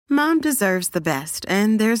Mom deserves the best,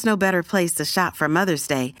 and there's no better place to shop for Mother's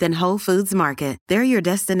Day than Whole Foods Market. They're your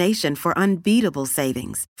destination for unbeatable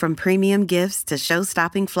savings, from premium gifts to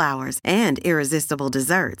show-stopping flowers and irresistible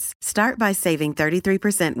desserts. Start by saving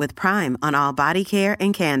 33% with Prime on all body care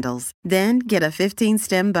and candles. Then get a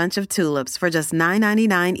 15-stem bunch of tulips for just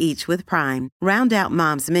 $9.99 each with Prime. Round out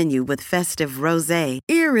Mom's menu with festive rosé,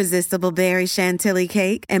 irresistible berry chantilly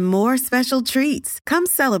cake, and more special treats. Come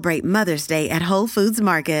celebrate Mother's Day at Whole Foods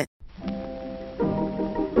Market.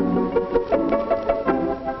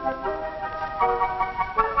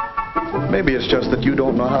 Maybe it's just that you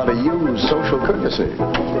don't know how to use social courtesy.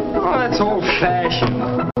 Oh, that's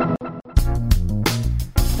old-fashioned.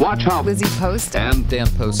 Watch how Lizzie Post and Dan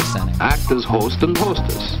Post-Senning act as host and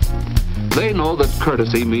hostess. They know that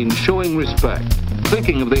courtesy means showing respect,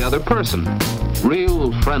 thinking of the other person,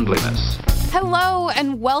 real friendliness. Hello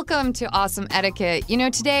and welcome to Awesome Etiquette. You know,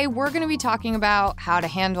 today we're going to be talking about how to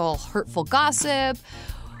handle hurtful gossip,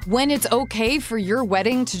 when it's okay for your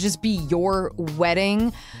wedding to just be your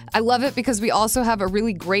wedding. I love it because we also have a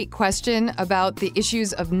really great question about the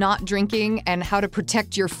issues of not drinking and how to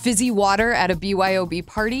protect your fizzy water at a BYOB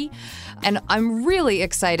party. And I'm really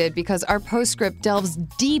excited because our postscript delves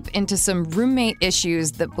deep into some roommate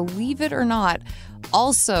issues that, believe it or not,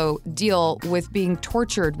 also deal with being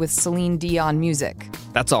tortured with Celine Dion music.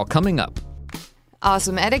 That's all coming up.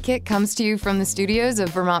 Awesome Etiquette comes to you from the studios of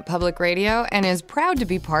Vermont Public Radio and is proud to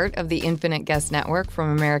be part of the Infinite Guest Network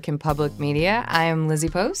from American Public Media. I am Lizzie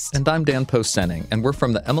Post. And I'm Dan Post-Senning, and we're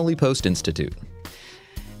from the Emily Post Institute.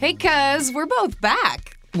 Hey, cuz, we're both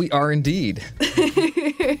back. We are indeed.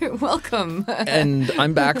 Welcome. And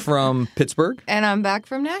I'm back from Pittsburgh. And I'm back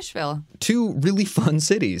from Nashville. Two really fun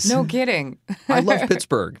cities. No kidding. I love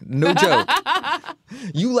Pittsburgh. No joke.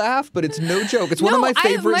 You laugh, but it's no joke. It's one of my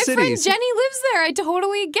favorite cities. My friend Jenny lives there. I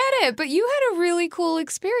totally get it. But you had a really cool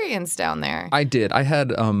experience down there. I did. I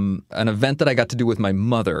had an event that I got to do with my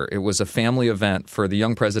mother. It was a family event for the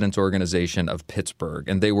Young Presidents Organization of Pittsburgh,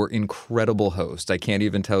 and they were incredible hosts. I can't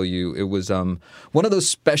even tell you. It was one of those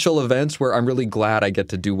special events where I'm really glad I get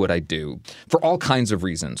to do what I do for all kinds of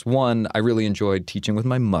reasons. One, I really enjoyed teaching with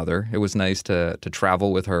my mother. It was nice to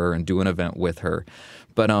travel with her and do an event with her.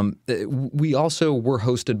 But we also were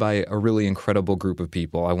hosted by a really incredible group of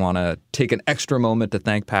people. I want to take an extra moment to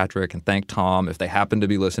thank Patrick and thank Tom. If they happen to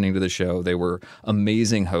be listening to the show, they were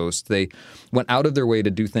amazing hosts. They went out of their way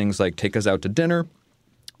to do things like take us out to dinner.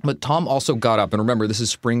 But Tom also got up, and remember, this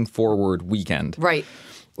is Spring Forward weekend. Right.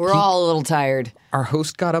 We're all a little tired. Our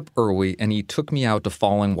host got up early, and he took me out to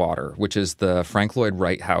Falling Water, which is the Frank Lloyd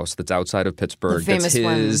Wright house that's outside of Pittsburgh. The famous that's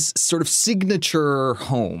his sort of signature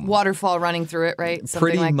home. Waterfall running through it, right? Something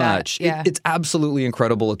Pretty like much. That. Yeah. It's absolutely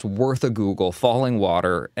incredible. It's worth a Google, Falling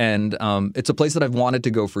Water. And it's a place that I've wanted to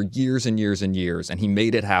go for years and years and years, and he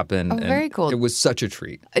made it happen. Oh, very cool. It was such a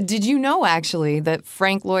treat. Did you know, actually, that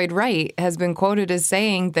Frank Lloyd Wright has been quoted as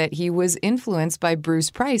saying that he was influenced by Bruce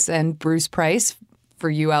Price, and Bruce Price, for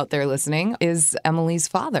you out there listening, is Emily's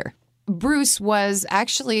father. Bruce was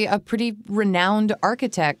actually a pretty renowned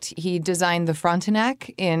architect. He designed the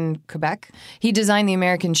Frontenac in Quebec. He designed the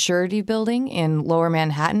American Surety Building in Lower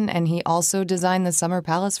Manhattan, and he also designed the Summer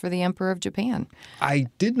Palace for the Emperor of Japan. I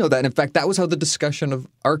did know that. And in fact, that was how the discussion of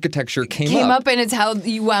architecture came up, and it's how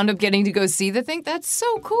you wound up getting to go see the thing. That's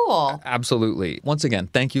so cool. Absolutely. Once again,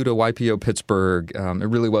 thank you to YPO Pittsburgh. It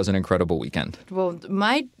really was an incredible weekend. Well,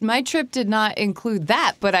 my trip did not include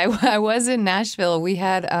that, but I was in Nashville. We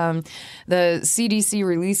had the CDC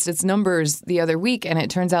released its numbers the other week, and it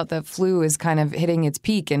turns out that flu is kind of hitting its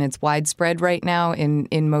peak, and it's widespread right now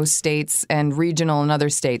in most states and regional in other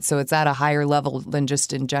states. So it's at a higher level than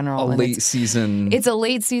just in general. It's a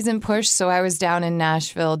late season push. So I was down in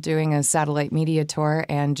Nashville doing a satellite media tour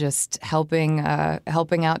and just helping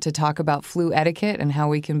out to talk about flu etiquette and how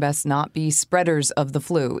we can best not be spreaders of the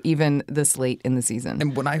flu, even this late in the season.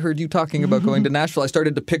 And when I heard you talking about going to Nashville, I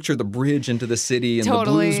started to picture the bridge into the city and the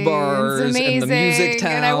blues bars and the music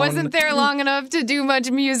town. And I wasn't there long enough to do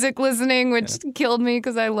much music listening, which killed me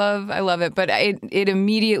because I love it. But it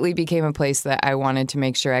immediately became a place that I wanted to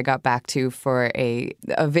make sure I got back to for a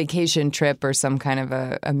vacation trip or some kind of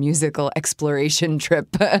a musical exploration trip.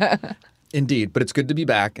 Indeed, but it's good to be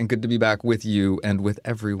back, and good to be back with you and with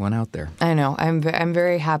everyone out there. I know. I'm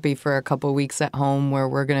very happy for a couple weeks at home where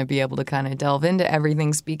we're going to be able to kind of delve into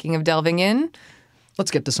everything. Speaking of delving in,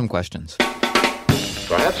 let's get to some questions.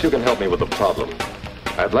 Perhaps you can help me with a problem.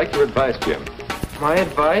 I'd like your advice, Jim. My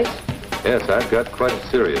advice? Yes, I've got quite a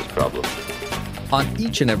serious problem. On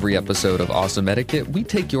each and every episode of Awesome Etiquette, we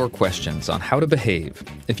take your questions on how to behave.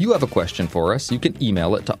 If you have a question for us, you can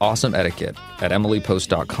email it to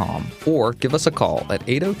awesomeetiquette@emilypost.com or give us a call at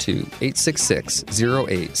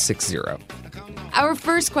 802-866-0860. Our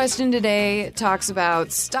first question today talks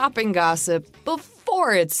about stopping gossip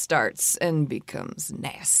before it starts and becomes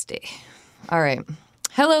nasty. All right.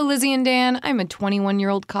 Hello, Lizzie and Dan. I'm a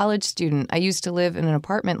 21-year-old college student. I used to live in an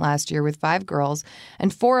apartment last year with 5 girls,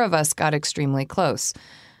 and 4 of us got extremely close.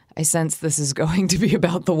 I sense this is going to be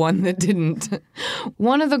about the one that didn't.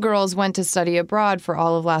 One of the girls went to study abroad for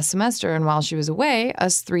all of last semester, and while she was away,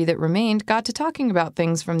 us 3 that remained got to talking about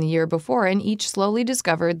things from the year before, and each slowly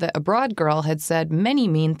discovered that abroad girl had said many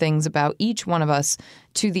mean things about each one of us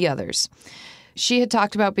to the others. She had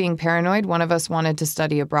talked about being paranoid. One of us wanted to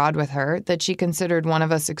study abroad with her, that she considered one of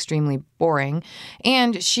us extremely boring,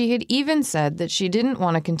 and she had even said that she didn't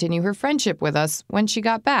want to continue her friendship with us when she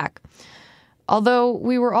got back. Although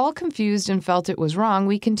we were all confused and felt it was wrong,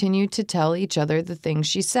 we continued to tell each other the things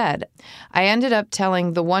she said. I ended up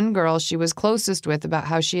telling the one girl she was closest with about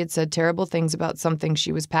how she had said terrible things about something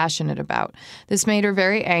she was passionate about. This made her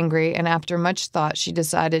very angry, and after much thought, she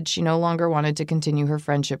decided she no longer wanted to continue her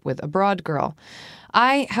friendship with a broad girl.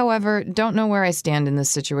 I, however, don't know where I stand in this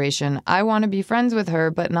situation. I want to be friends with her,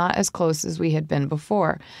 but not as close as we had been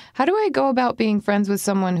before. How do I go about being friends with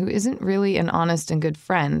someone who isn't really an honest and good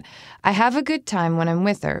friend? I have a good time when I'm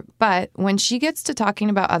with her, but when she gets to talking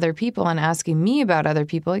about other people and asking me about other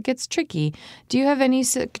people, it gets tricky. Do you have any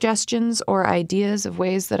suggestions or ideas of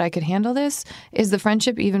ways that I could handle this? Is the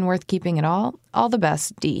friendship even worth keeping at all? All the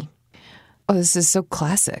best, D. Oh, this is so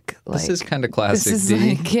classic. This is kind of classic, This is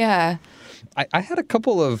D. yeah. I had a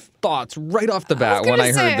couple of thoughts right off the bat when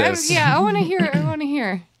I heard this. I want to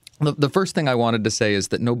hear. The first thing I wanted to say is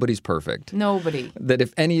that nobody's perfect. Nobody. That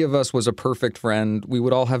if any of us was a perfect friend, we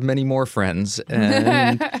would all have many more friends.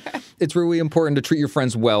 And it's really important to treat your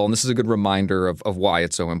friends well, and this is a good reminder of why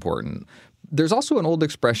it's so important. There's also an old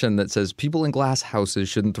expression that says people in glass houses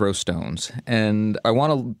shouldn't throw stones. And I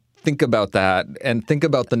want to think about that and think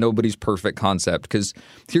about the nobody's perfect concept, because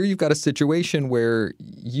here you've got a situation where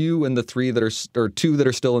you and the 2 that are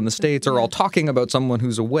still in the States are all talking about someone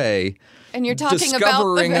who's away. And you're talking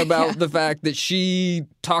discovering about the fact that she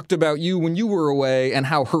talked about you when you were away and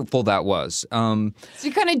how hurtful that was. So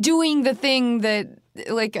you're kind of doing the thing that,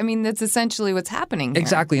 that's essentially what's happening here.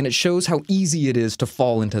 Exactly, and it shows how easy it is to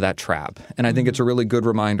fall into that trap. And I think it's a really good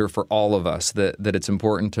reminder for all of us that it's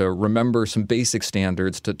important to remember some basic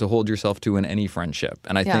standards to hold yourself to in any friendship.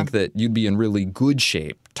 And I think that you'd be in really good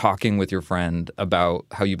shape talking with your friend about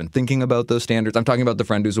how you've been thinking about those standards. I'm talking about the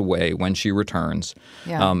friend who's away when she returns.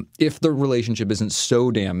 Yeah. If the relationship isn't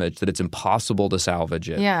so damaged that it's impossible to salvage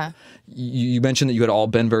it. Yeah. You mentioned that you had all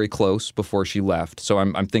been very close before she left. So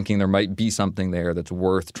I'm thinking there might be something there that's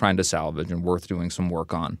worth trying to salvage and worth doing some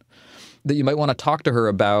work on. That you might want to talk to her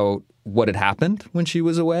about what had happened when she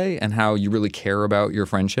was away and how you really care about your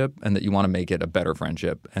friendship and that you want to make it a better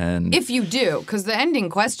friendship. And if you do, because the ending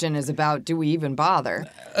question is about, do we even bother?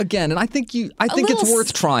 Again, and I think it's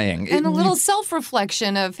worth trying. And a little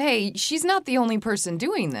self-reflection of, hey, she's not the only person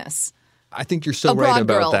doing this. I think you're so right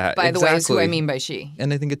about girl, that. By the way, is who I mean by she.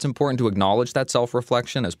 And I think it's important to acknowledge that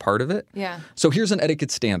self-reflection as part of it. Yeah. So here's an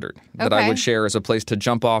etiquette standard that I would share as a place to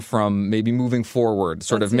jump off from, maybe moving forward.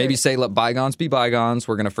 Say, let bygones be bygones.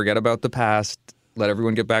 We're going to forget about the past. Let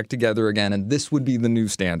everyone get back together again. And this would be the new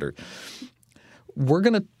standard. We're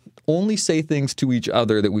going to only say things to each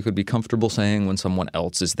other that we could be comfortable saying when someone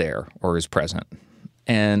else is there or is present.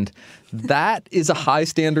 And that is a high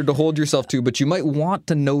standard to hold yourself to, but you might want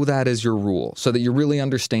to know that as your rule so that you really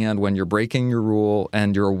understand when you're breaking your rule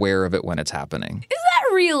and you're aware of it when it's happening. Is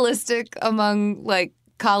that realistic among,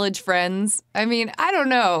 college friends? I mean, I don't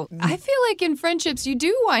know. I feel like in friendships, you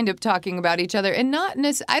do wind up talking about each other, and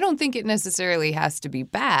I don't think it necessarily has to be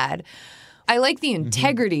bad. I like the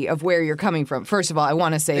integrity of where you're coming from. First of all, I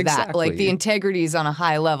want to say that. The integrity is on a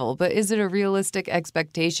high level. But is it a realistic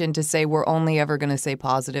expectation to say we're only ever going to say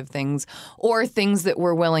positive things or things that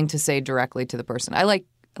we're willing to say directly to the person? I like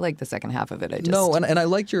the second half of it. No, and I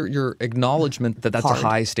like your acknowledgement that that's a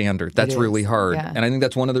high standard. That's really hard. Yeah. And I think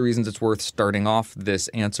that's one of the reasons it's worth starting off this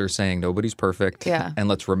answer saying nobody's perfect. Yeah. And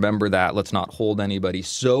let's remember that. Let's not hold anybody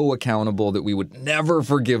so accountable that we would never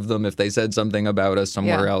forgive them if they said something about us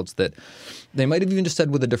somewhere else that they might have even just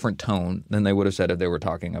said with a different tone than they would have said if they were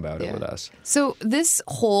talking about it with us. So this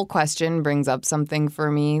whole question brings up something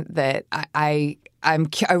for me that I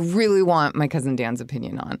really want my cousin Dan's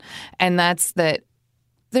opinion on. And that's that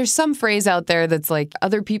There's some phrase out there that's like,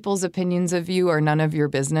 other people's opinions of you are none of your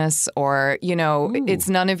business, or, it's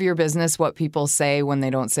none of your business what people say when they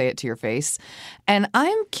don't say it to your face. And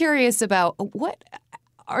I'm curious about what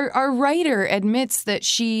our writer admits that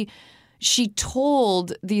she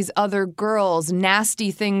told these other girls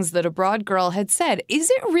nasty things that a broad girl had said. Is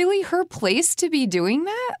it really her place to be doing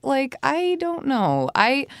that? Like, I don't know.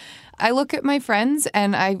 I look at my friends,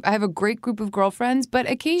 and I have a great group of girlfriends, but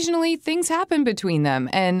occasionally things happen between them,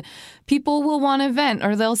 and people will want to vent,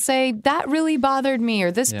 or they'll say, that really bothered me,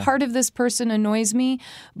 or this part of this person annoys me,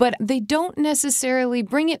 but they don't necessarily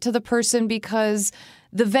bring it to the person because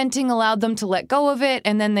the venting allowed them to let go of it,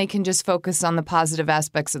 and then they can just focus on the positive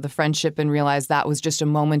aspects of the friendship and realize that was just a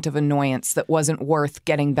moment of annoyance that wasn't worth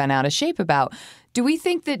getting bent out of shape about. Do we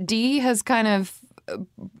think that Dee has kind of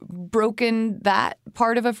broken that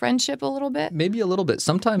part of a friendship a little bit? Maybe a little bit.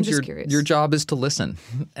 Sometimes your job is to listen,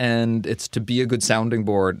 and it's to be a good sounding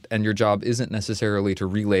board, and your job isn't necessarily to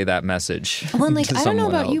relay that message. Well, like, to I don't know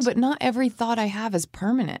about else. you, but not every thought I have is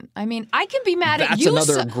permanent. I mean, I can be mad at That's you.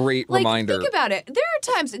 another great reminder. Think about it. There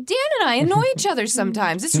are times Dan and I annoy each other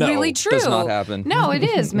sometimes. It's No, really true. does not happen. No, it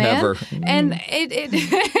is, man. Never. And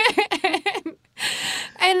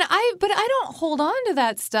but I don't hold on to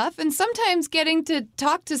that stuff. And sometimes getting to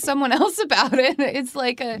talk to someone else about it, it's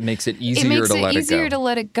like makes it easier to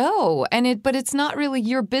let it go. But it's not really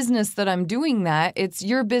your business that I'm doing that. It's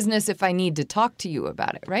your business if I need to talk to you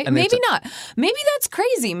about it, right? And maybe not. Maybe that's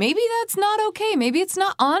crazy. Maybe that's not okay. Maybe it's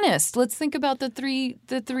not honest. Let's think about the three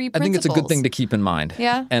principles. I think it's a good thing to keep in mind.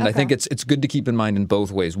 Yeah? And I Okay. think it's good to keep in mind in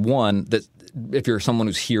both ways. One, that if you're someone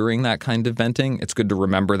who's hearing that kind of venting, it's good to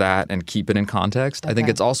remember that and keep it in context. I think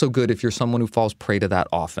it's also good if you're someone who falls prey to that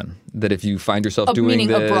often. That if you find yourself doing meaning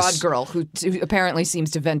this... a broad girl who apparently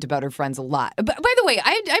seems to vent about her friends a lot. But by the way,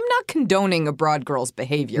 I'm not condoning a broad girl's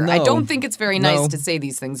behavior. No. I don't think it's very nice No. to say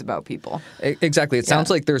these things about people. Exactly. It sounds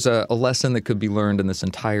like there's a lesson that could be learned in this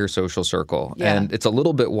entire social circle. Yeah. And it's a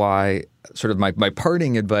little bit why sort of my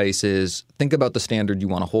parting advice is think about the standard you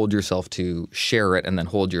want to hold yourself to, share it, and then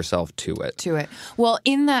hold yourself to it. Well,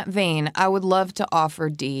 in that vein, I would love to offer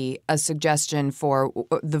Dee a suggestion for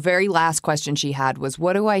the very last question she had was,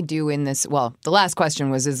 what do I do in this? Well, the last question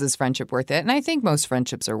was, is this friendship worth it? And I think most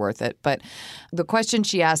friendships are worth it. But the question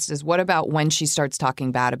she asked is, what about when she starts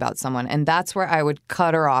talking bad about someone? And that's where I would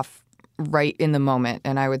cut her off right in the moment.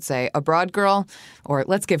 And I would say, a broad girl, or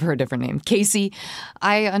let's give her a different name, Casey,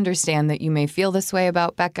 I understand that you may feel this way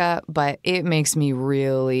about Becca, but it makes me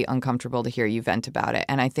really uncomfortable to hear you vent about it.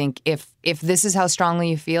 And I think if this is how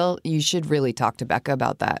strongly you feel, you should really talk to Becca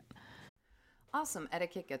about that. Awesome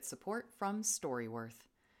Etiquette gets support from Storyworth.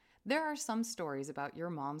 There are some stories about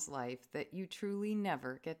your mom's life that you truly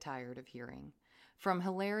never get tired of hearing. From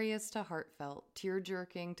hilarious to heartfelt,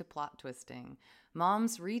 tear-jerking to plot-twisting,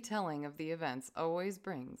 Mom's retelling of the events always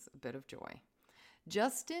brings a bit of joy.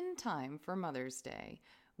 Just in time for Mother's Day,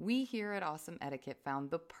 we here at Awesome Etiquette found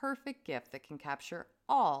the perfect gift that can capture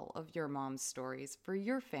all of your mom's stories for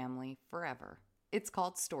your family forever. It's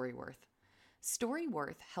called Storyworth.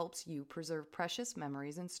 Storyworth helps you preserve precious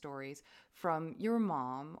memories and stories from your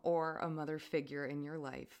mom or a mother figure in your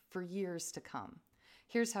life for years to come.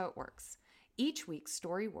 Here's how it works. Each week,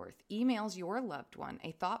 Storyworth emails your loved one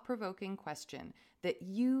a thought-provoking question that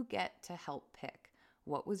you get to help pick.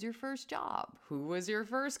 What was your first job? Who was your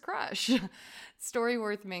first crush?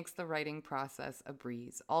 Storyworth makes the writing process a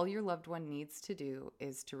breeze. All your loved one needs to do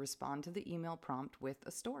is to respond to the email prompt with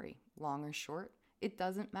a story. Long or short, it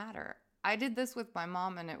doesn't matter. I did this with my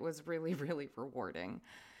mom, and it was really, really rewarding.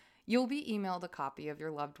 You'll be emailed a copy of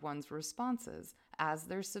your loved one's responses as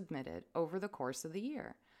they're submitted over the course of the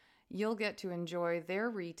year. You'll get to enjoy their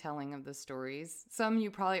retelling of the stories. Some you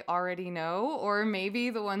probably already know, or maybe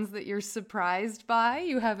the ones that you're surprised by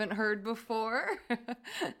you haven't heard before.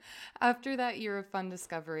 After that year of fun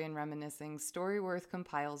discovery and reminiscing, Storyworth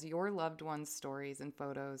compiles your loved one's stories and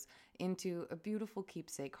photos into a beautiful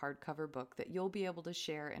keepsake hardcover book that you'll be able to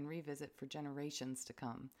share and revisit for generations to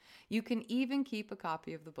come. You can even keep a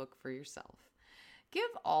copy of the book for yourself. Give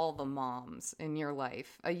all the moms in your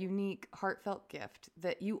life a unique, heartfelt gift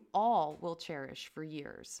that you all will cherish for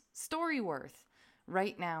years. Storyworth.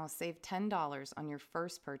 Right now, save $10 on your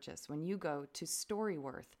first purchase when you go to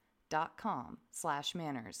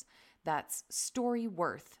storyworth.com/manners. That's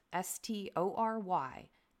Storyworth,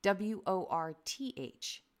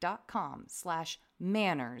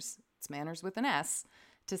 STORYWORTH.com/manners. It's manners with an S,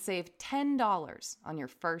 to save $10 on your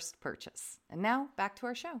first purchase. And now, back to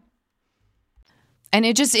our show. And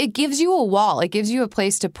it gives you a wall. It gives you a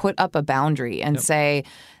place to put up a boundary and say,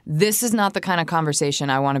 this is not the kind of conversation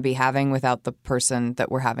I want to be having without the person that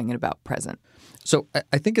we're having it about present. So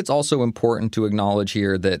I think it's also important to acknowledge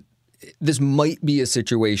here that this might be a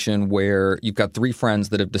situation where you've got three friends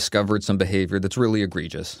that have discovered some behavior that's really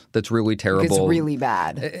egregious, that's really terrible. It's really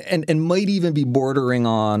bad. And might even be bordering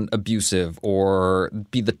on abusive or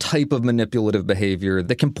be the type of manipulative behavior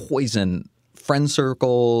that can poison friend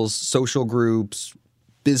circles, social groups,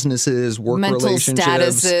 businesses, work mental relationships.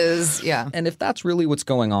 Statuses, yeah. And if that's really what's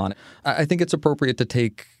going on, I think it's appropriate to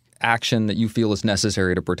take action that you feel is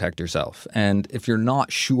necessary to protect yourself. And if you're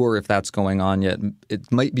not sure if that's going on yet,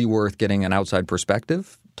 it might be worth getting an outside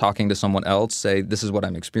perspective, talking to someone else, say, this is what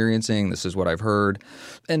I'm experiencing, this is what I've heard.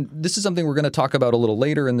 And this is something we're going to talk about a little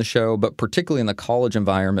later in the show, but particularly in the college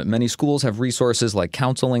environment, many schools have resources like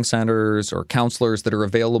counseling centers or counselors that are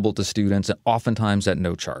available to students, and oftentimes at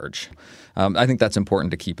no charge. I think that's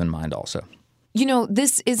important to keep in mind also. You know,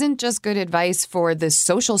 this isn't just good advice for the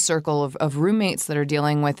social circle of roommates that are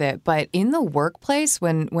dealing with it, but in the workplace,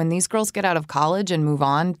 when these girls get out of college and move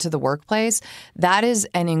on to the workplace, that is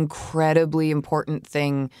an incredibly important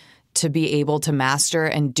thing to be able to master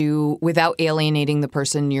and do without alienating the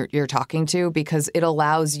person you're talking to, because it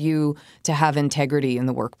allows you to have integrity in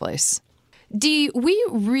the workplace. Dee, we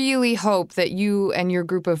really hope that you and your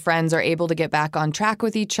group of friends are able to get back on track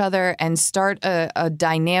with each other and start a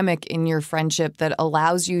dynamic in your friendship that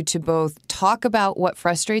allows you to both talk about what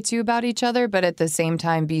frustrates you about each other, but at the same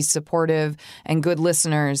time be supportive and good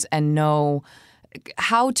listeners and know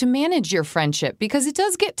how to manage your friendship, because it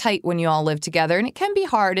does get tight when you all live together and it can be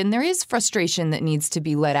hard and there is frustration that needs to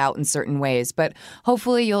be let out in certain ways. But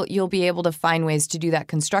hopefully you'll be able to find ways to do that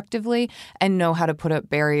constructively and know how to put up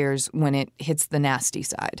barriers when it hits the nasty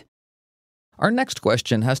side. Our next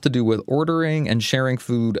question has to do with ordering and sharing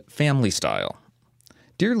food family style.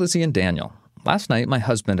 Dear Lizzie and Daniel, last night my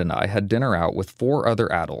husband and I had dinner out with 4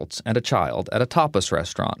 other adults and a child at a tapas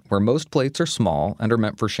restaurant where most plates are small and are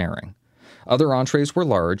meant for sharing. Other entrees were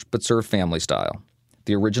large, but served family style.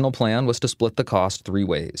 The original plan was to split the cost 3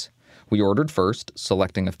 ways. We ordered first,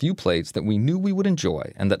 selecting a few plates that we knew we would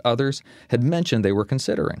enjoy and that others had mentioned they were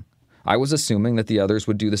considering. I was assuming that the others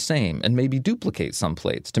would do the same and maybe duplicate some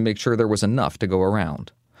plates to make sure there was enough to go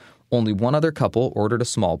around. Only one other couple ordered a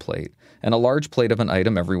small plate and a large plate of an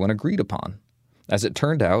item everyone agreed upon. As it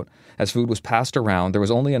turned out, as food was passed around, there was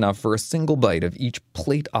only enough for a single bite of each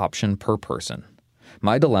plate option per person.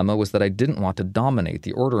 My dilemma was that I didn't want to dominate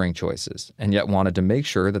the ordering choices, and yet wanted to make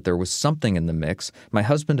sure that there was something in the mix my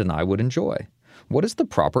husband and I would enjoy. What is the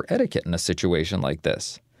proper etiquette in a situation like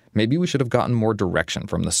this? Maybe we should have gotten more direction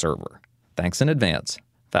from the server. Thanks in advance,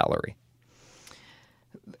 Valerie.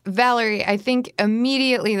 Valerie, I think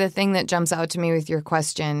immediately the thing that jumps out to me with your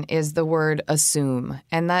question is the word assume.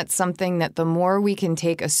 And that's something that the more we can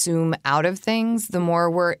take assume out of things, the more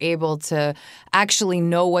we're able to actually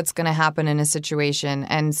know what's going to happen in a situation.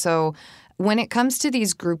 And so when it comes to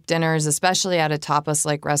these group dinners, especially at a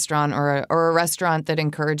tapas-like restaurant or a restaurant that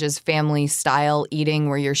encourages family-style eating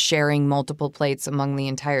where you're sharing multiple plates among the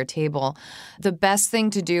entire table, the best thing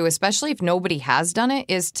to do, especially if nobody has done it,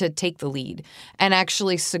 is to take the lead and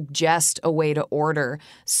actually suggest a way to order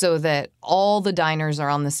so that all the diners are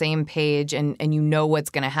on the same page and you know what's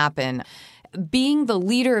going to happen. Being the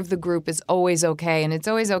leader of the group is always okay. And it's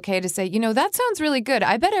always okay to say, you know, that sounds really good.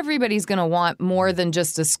 I bet everybody's going to want more than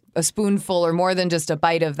just a spoonful or more than just a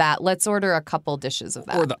bite of that. Let's order a couple dishes of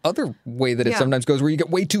that. Or the other way that it sometimes goes where you get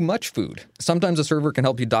way too much food. Sometimes a server can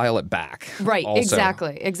help you dial it back. Right. Also.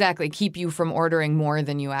 Exactly. Keep you from ordering more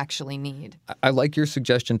than you actually need. I like your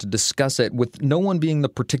suggestion to discuss it with no one being the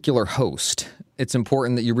particular host. It's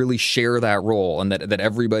important that you really share that role and that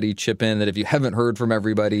everybody chip in, that if you haven't heard from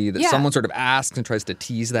everybody, that someone sort of asks and tries to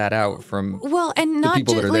tease that out from and not the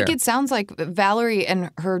people just that are like there. It sounds like Valerie and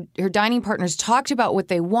her dining partners talked about what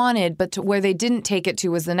they wanted, but to where they didn't take it to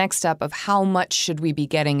was the next step of how much should we be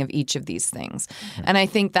getting of each of these things. Mm-hmm. And I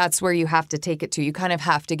think that's where you have to take it to. You kind of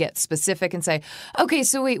have to get specific and say, okay,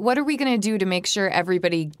 so wait, what are we going to do to make sure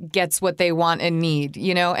everybody gets what they want and need?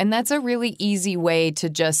 You know, and that's a really easy way to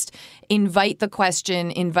just invite the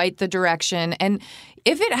question, invite the direction. And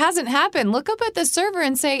if it hasn't happened, look up at the server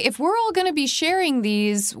and say, if we're all going to be sharing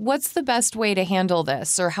these, what's the best way to handle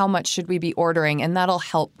this? Or how much should we be ordering? And that'll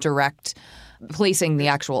help direct placing the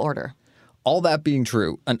actual order. All that being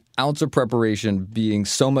true, an ounce of preparation being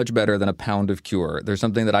so much better than a pound of cure. There's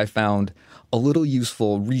something that I found a little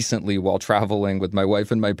useful recently while traveling with my wife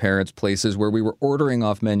and my parents places where we were ordering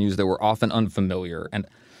off menus that were often unfamiliar. And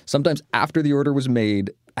sometimes after the order was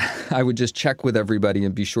made, I would just check with everybody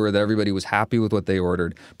and be sure that everybody was happy with what they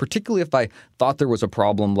ordered, particularly if I thought there was a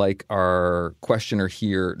problem like our questioner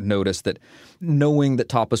here noticed, that knowing that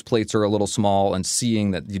tapas plates are a little small and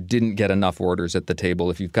seeing that you didn't get enough orders at the table.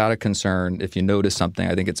 If you've got a concern, if you notice something,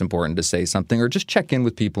 I think it's important to say something or just check in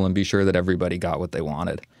with people and be sure that everybody got what they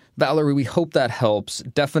wanted. Valerie, we hope that helps.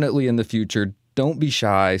 Definitely in the future, don't be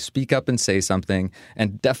shy, speak up and say something,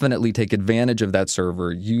 and definitely take advantage of that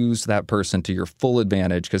server. Use that person to your full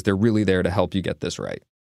advantage because they're really there to help you get this right.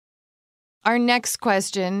 Our next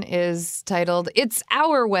question is titled, It's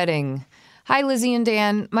Our Wedding. Hi, Lizzie and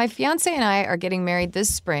Dan. My fiance and I are getting married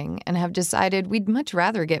this spring and have decided we'd much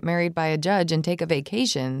rather get married by a judge and take a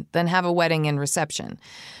vacation than have a wedding and reception.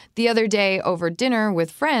 The other day, over dinner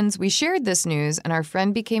with friends, we shared this news and our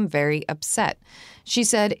friend became very upset. She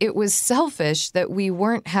said it was selfish that we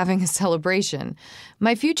weren't having a celebration.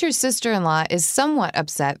 My future sister-in-law is somewhat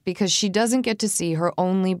upset because she doesn't get to see her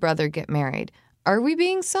only brother get married. Are we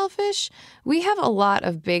being selfish? We have a lot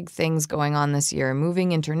of big things going on this year,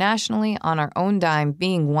 moving internationally on our own dime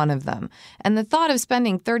being one of them. And the thought of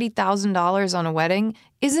spending $30,000 on a wedding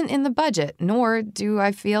isn't in the budget, nor do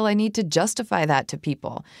I feel I need to justify that to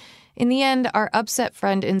people. In the end, our upset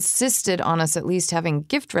friend insisted on us at least having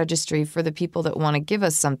gift registry for the people that want to give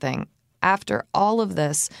us something. After all of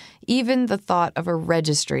this, even the thought of a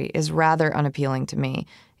registry is rather unappealing to me.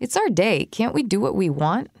 It's our day. Can't we do what we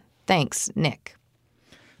want? Thanks, Nick.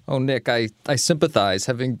 Oh, Nick, I sympathize,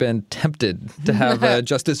 having been tempted to have a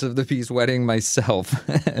Justice of the Peace wedding myself.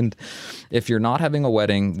 And if you're not having a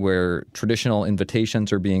wedding where traditional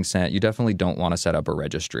invitations are being sent, you definitely don't want to set up a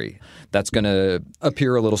registry. That's going to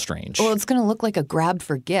appear a little strange. Well, it's going to look like a grab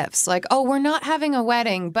for gifts. Like, oh, we're not having a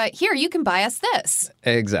wedding, but here, you can buy us this.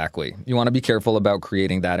 Exactly. You want to be careful about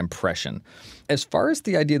creating that impression. As far as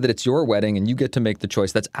the idea that it's your wedding and you get to make the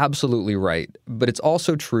choice, that's absolutely right. But it's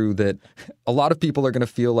also true that a lot of people are going to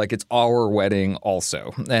feel like it's our wedding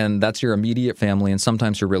also. And that's your immediate family and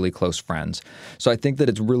sometimes your really close friends. So I think that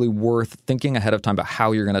it's really worth thinking ahead of time about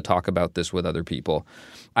how you're going to talk about this with other people.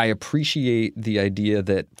 I appreciate the idea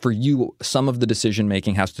that for you, some of the decision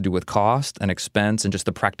making has to do with cost and expense and just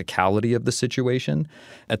the practicality of the situation.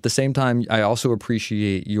 At the same time, I also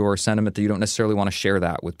appreciate your sentiment that you don't necessarily want to share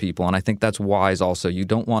that with people. And I think that's wise also. You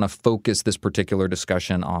don't want to focus this particular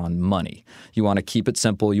discussion on money. You want to keep it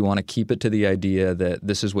simple. You want to keep it to the idea that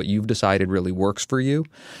this is what you've decided really works for you.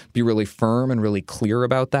 Be really firm and really clear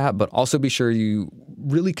about that, but also be sure you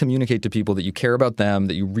really communicate to people that you care about them,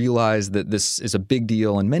 that you realize that this is a big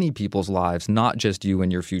deal in many people's lives, not just you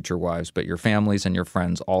and your future wives, but your families and your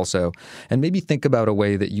friends also. And maybe think about a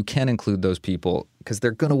way that you can include those people because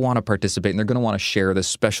they're going to want to participate and they're going to want to share this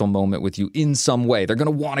special moment with you in some way. They're going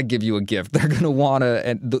to want to give you a gift. They're going to want to,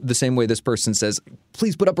 and the same way this person says,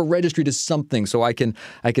 please put up a registry to something so I can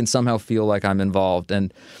somehow feel like I'm involved.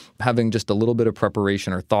 And having just a little bit of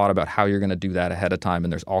preparation or thought about how you're going to do that ahead of time,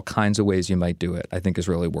 and there's all kinds of ways you might do it, I think is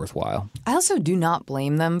really worthwhile. I also do not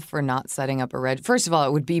blame them for not setting up a registry. First of all,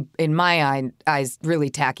 it would be, in my eyes,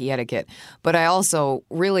 really tacky etiquette. But I also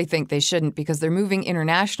really think they shouldn't because they're moving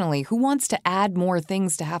internationally. Who wants to add more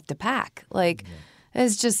things to have to pack? Like,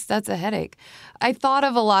 it's just, that's a headache. I thought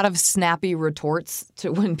of a lot of snappy retorts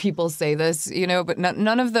to when people say this, you know, but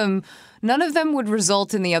none of them would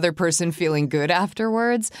result in the other person feeling good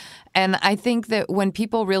afterwards. And I think that when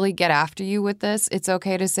people really get after you with this, it's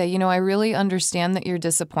okay to say, you know, I really understand that you're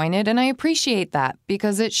disappointed and I appreciate that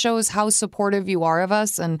because it shows how supportive you are of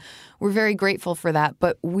us and we're very grateful for that.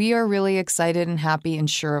 But we are really excited and happy and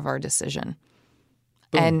sure of our decision.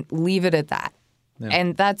 Boom. And leave it at that. Yeah.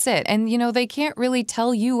 And that's it. And, you know, they can't really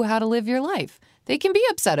tell you how to live your life. They can be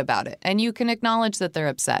upset about it, and you can acknowledge that they're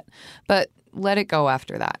upset, but let it go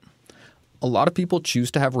after that. A lot of people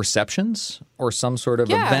choose to have receptions or some sort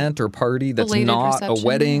of event or party that's belated not reception. A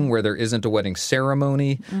wedding where there isn't a wedding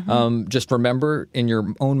ceremony. Mm-hmm. Just remember in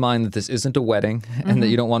your own mind that this isn't a wedding and that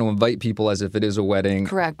you don't want to invite people as if it is a wedding.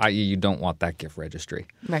 Correct. I.e. you don't want that gift registry.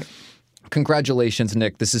 Right. Congratulations,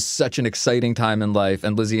 Nick. This is such an exciting time in life,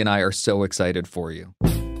 and Lizzie and I are so excited for you.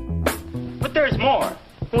 But there's more.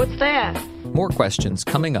 What's that? More questions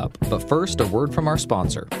coming up, but first, a word from our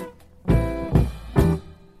sponsor.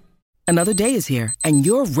 Another day is here, and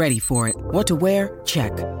you're ready for it. What to wear?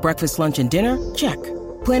 Check. Breakfast, lunch, and dinner? Check.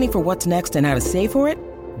 Planning for what's next and how to save for it?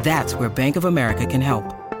 That's where Bank of America can help.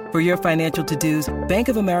 For your financial to-dos, Bank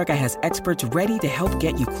of America has experts ready to help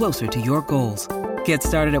get you closer to your goals. Get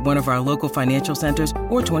started at one of our local financial centers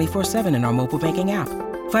or 24/7 in our mobile banking app.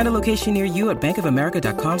 Find a location near you at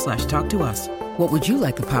bankofamerica.com/talktous. What would you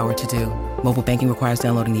like the power to do? Mobile banking requires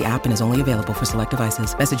downloading the app and is only available for select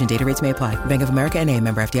devices. Message and data rates may apply. Bank of America N.A.,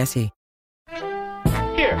 member FDIC.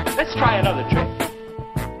 Here, Let's try another trick.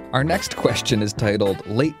 Our next question is titled,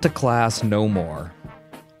 Late to Class No More.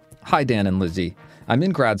 Hi, Dan and Lizzie. I'm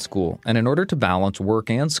in grad school, and in order to balance work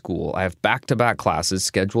and school, I have back-to-back classes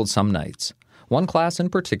scheduled some nights. One class in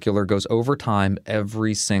particular goes overtime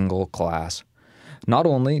every single class. Not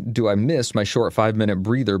only do I miss my short 5-minute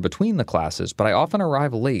breather between the classes, but I often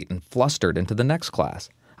arrive late and flustered into the next class.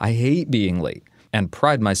 I hate being late and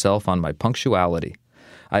pride myself on my punctuality.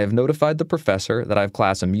 I have notified the professor that I have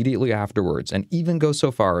class immediately afterwards and even go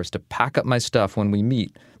so far as to pack up my stuff when we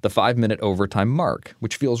meet the 5-minute overtime mark,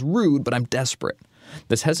 which feels rude, but I'm desperate.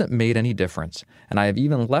 This hasn't made any difference, and I have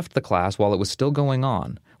even left the class while it was still going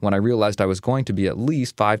on, when I realized I was going to be at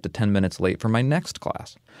least 5 to 10 minutes late for my next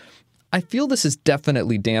class. I feel this is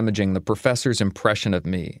definitely damaging the professor's impression of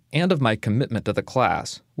me and of my commitment to the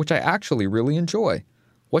class, which I actually really enjoy.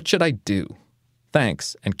 What should I do?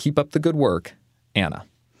 Thanks, and keep up the good work, Anna.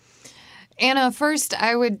 Anna, first,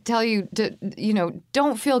 I would tell you to,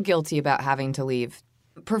 don't feel guilty about having to leave.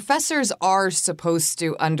 Professors are supposed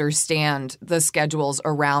to understand the schedules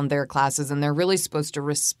around their classes, and they're really supposed to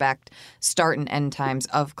respect start and end times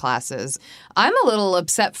of classes. I'm a little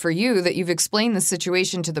upset for you that you've explained the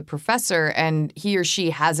situation to the professor and he or she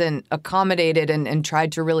hasn't accommodated and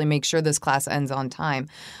tried to really make sure this class ends on time.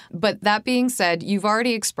 But that being said, you've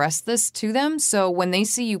already expressed this to them, so when they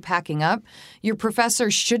see you packing up, your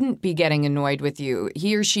professor shouldn't be getting annoyed with you.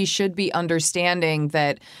 He or she should be understanding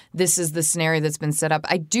that this is the scenario that's been set up.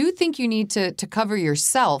 I do think you need to cover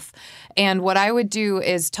yourself. And what I would do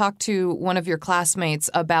is talk to one of your classmates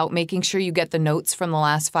about making sure you get the notes from the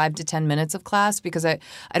last 5 to 10 minutes of class, because I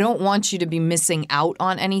don't want you to be missing out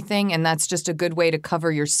on anything. And that's just a good way to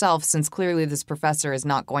cover yourself, since clearly this professor is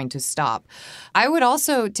not going to stop. I would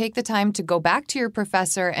also take the time to go back to your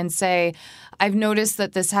professor and say, I've noticed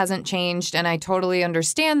that this hasn't changed and I totally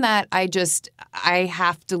understand that. I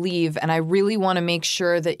have to leave and I really want to make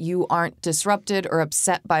sure that you aren't disrupted or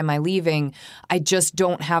upset by my leaving. I just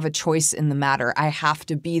don't have a choice in the matter. I have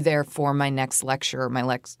to be there for my next lecture or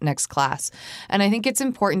my next class. And I think it's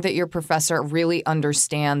important that your professor really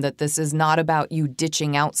understand that this is not about you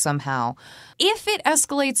ditching out somehow. If it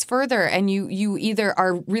escalates further and you either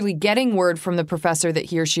are really getting word from the professor that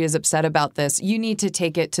he or she is upset about this, you need to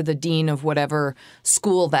take it to the dean of whatever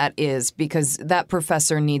school that is, because that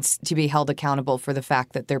professor needs to be held accountable for the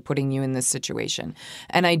fact that they're putting you in this situation.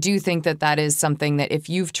 And I do think that that is something that if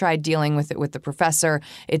you've tried dealing with it with the professor,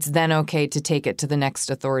 it's then okay to take it to the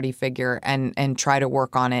next authority figure and try to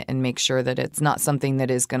work on it and make sure that it's not something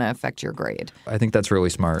that is going to affect your grade. I think that's really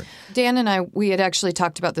smart. Dan and we had actually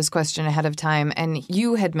talked about this question ahead of time, and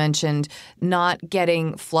you had mentioned not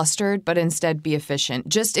getting flustered, but instead be efficient.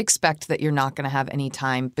 Just expect that you're not going to have any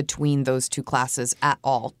time between those two classes at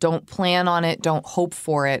all. Don't plan on it. Don't hope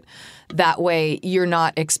for it. That way you're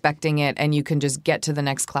not expecting it and you can just get to the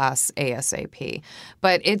next class ASAP.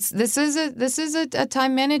 But this is a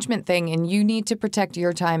time management thing, and you need to protect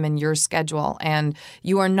your time and your schedule. And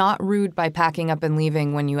you are not rude by packing up and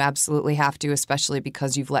leaving when you absolutely have to, especially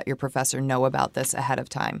because you've let your professor know about this ahead of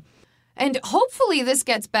time. And hopefully this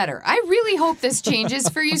gets better. I really hope this changes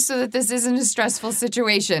for you so that this isn't a stressful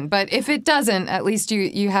situation. But if it doesn't, at least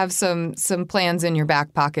you have some plans in your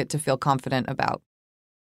back pocket to feel confident about.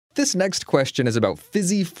 This next question is about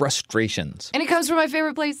fizzy frustrations. And it comes from my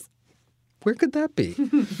favorite place. Where could that be?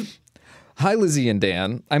 Hi, Lizzie and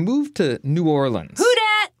Dan. I moved to New Orleans. Who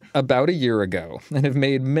dat? About a year ago, and have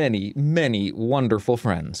made many, many wonderful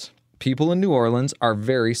friends. People in New Orleans are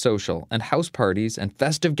very social, and house parties and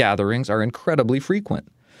festive gatherings are incredibly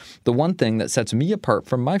frequent. The one thing that sets me apart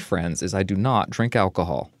from my friends is I do not drink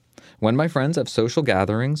alcohol. When my friends have social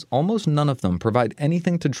gatherings, almost none of them provide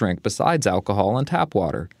anything to drink besides alcohol and tap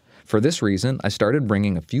water. For this reason, I started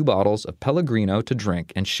bringing a few bottles of Pellegrino to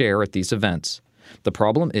drink and share at these events. The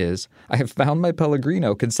problem is, I have found my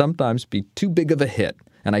Pellegrino can sometimes be too big of a hit,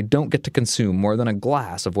 and I don't get to consume more than a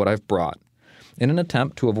glass of what I've brought. In an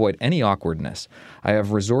attempt to avoid any awkwardness, I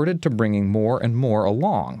have resorted to bringing more and more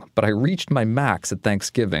along, but I reached my max at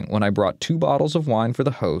Thanksgiving when I brought 2 bottles of wine for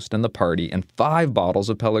the host and the party and 5 bottles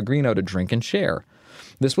of Pellegrino to drink and share.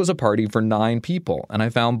 This was a party for 9 people, and I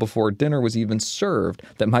found before dinner was even served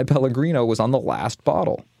that my Pellegrino was on the last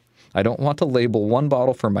bottle. I don't want to label one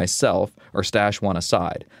bottle for myself or stash one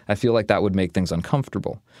aside. I feel like that would make things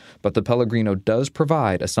uncomfortable. But the Pellegrino does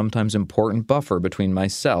provide a sometimes important buffer between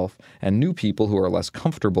myself and new people who are less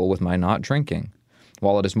comfortable with my not drinking.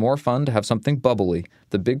 While it is more fun to have something bubbly,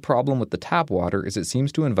 the big problem with the tap water is it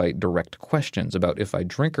seems to invite direct questions about if I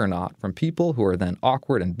drink or not from people who are then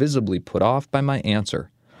awkward and visibly put off by my answer.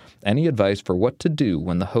 Any advice for what to do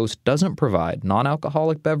when the host doesn't provide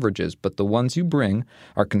non-alcoholic beverages, but the ones you bring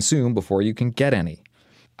are consumed before you can get any?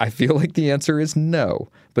 I feel like the answer is no,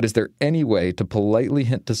 but is there any way to politely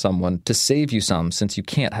hint to someone to save you some since you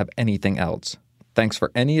can't have anything else? Thanks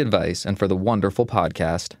for any advice and for the wonderful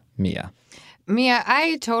podcast, Mia. Mia,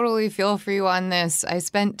 I totally feel for you on this. I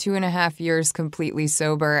spent 2.5 years completely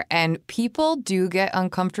sober, and people do get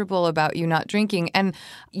uncomfortable about you not drinking. And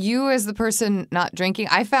you, as the person not drinking,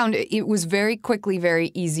 I found it was very quickly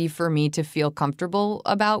very easy for me to feel comfortable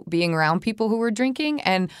about being around people who were drinking.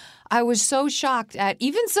 And I was so shocked at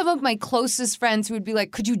even some of my closest friends who would be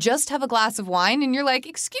like, could you just have a glass of wine? And you're like,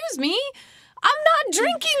 excuse me? I'm not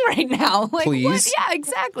drinking right now. Like, please? What? Yeah,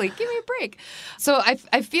 exactly. Give me a break. So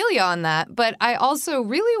I feel you on that. But I also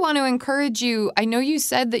really want to encourage you. I know you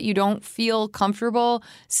said that you don't feel comfortable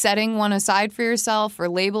setting one aside for yourself or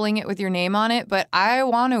labeling it with your name on it. But I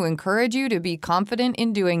want to encourage you to be confident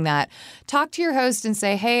in doing that. Talk to your host and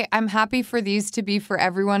say, hey, I'm happy for these to be for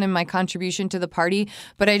everyone in my contribution to the party.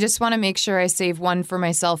 But I just want to make sure I save one for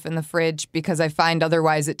myself in the fridge because I find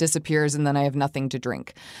otherwise it disappears and then I have nothing to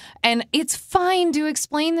drink. And it's fine to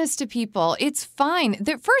explain this to people. It's fine.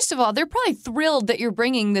 First of all, they're probably thrilled that you're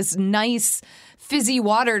bringing this nice fizzy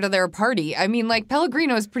water to their party. I mean, like,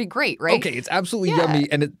 Pellegrino is pretty great, right? Okay, it's absolutely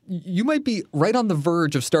yummy, and you might be right on the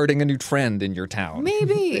verge of starting a new trend in your town.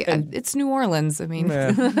 Maybe. It's New Orleans, I mean.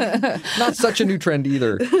 Not such a new trend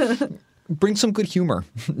either. Bring some good humor.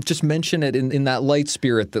 Just mention it in that light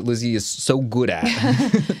spirit that Lizzie is so good at.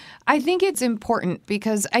 I think it's important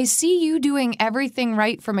because I see you doing everything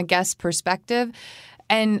right from a guest perspective.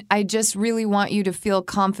 And I just really want you to feel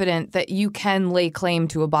confident that you can lay claim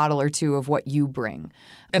to a bottle or two of what you bring.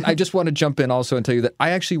 And I just want to jump in also and tell you that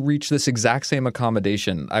I actually reached this exact same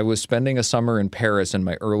accommodation. I was spending a summer in Paris in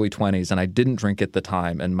my early 20s, and I didn't drink at the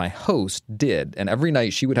time, and my host did. And every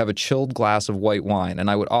night she would have a chilled glass of white wine, and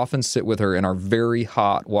I would often sit with her in our very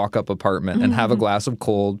hot walk-up apartment and have a glass of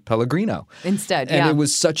cold Pellegrino. Instead, and it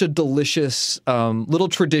was such a delicious little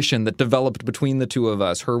tradition that developed between the two of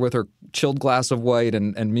us, her with her chilled glass of white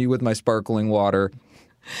and me with my sparkling water.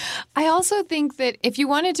 I also think that if you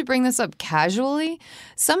wanted to bring this up casually,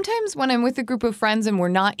 sometimes when I'm with a group of friends and we're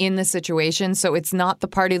not in the situation, so it's not the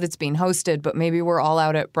party that's being hosted, but maybe we're all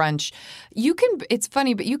out at brunch, it's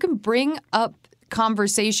funny, but you can bring up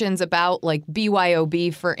conversations about like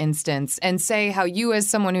BYOB, for instance, and say how you as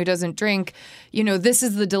someone who doesn't drink, this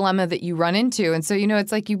is the dilemma that you run into. And so,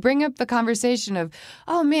 it's like you bring up the conversation of,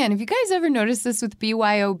 oh man, have you guys ever noticed this with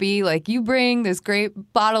BYOB? Like you bring this great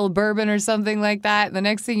bottle of bourbon or something like that. And the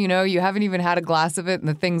next thing you know, you haven't even had a glass of it and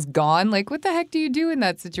the thing's gone. Like what the heck do you do in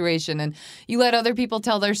that situation? And you let other people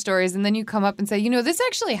tell their stories. And then you come up and say, this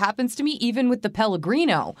actually happens to me even with the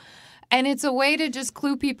Pellegrino. And it's a way to just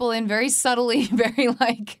clue people in very subtly, very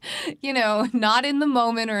not in the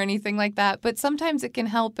moment or anything like that. But sometimes it can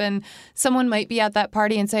help. And someone might be at that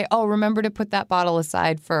party and say, oh, remember to put that bottle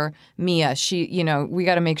aside for Mia. She, we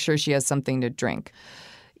got to make sure she has something to drink.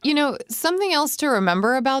 Something else to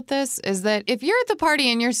remember about this is that if you're at the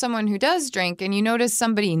party and you're someone who does drink and you notice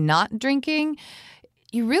somebody not drinking,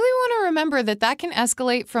 you really want to remember that can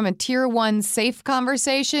escalate from a tier 1 safe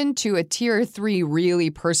conversation to a tier 3 really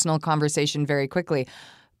personal conversation very quickly.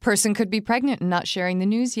 Person could be pregnant and not sharing the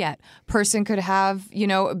news yet. Person could have,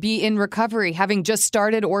 be in recovery, having just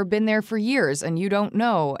started or been there for years, and you don't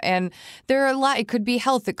know. And there are a lot. It could be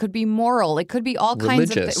health. It could be moral. It could be all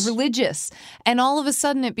kinds of religious. And all of a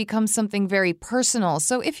sudden it becomes something very personal.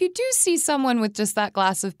 So if you do see someone with just that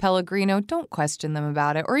glass of Pellegrino, don't question them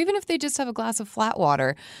about it. Or even if they just have a glass of flat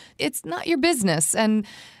water, it's not your business. And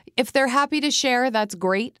if they're happy to share, that's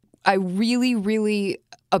great. I really, really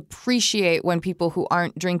appreciate when people who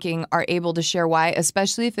aren't drinking are able to share why,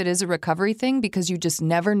 especially if it is a recovery thing, because you just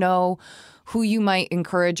never know who you might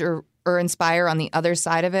encourage or inspire on the other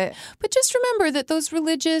side of it. But just remember that those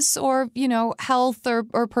religious or, health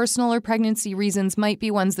or personal or pregnancy reasons might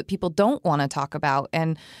be ones that people don't want to talk about.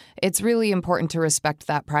 And it's really important to respect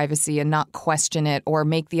that privacy and not question it or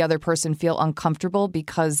make the other person feel uncomfortable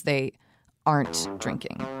because they aren't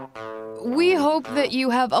drinking. We hope that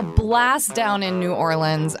you have a blast down in New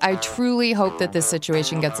Orleans. I truly hope that this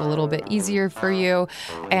situation gets a little bit easier for you.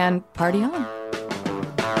 And party on.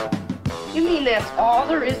 You mean that's all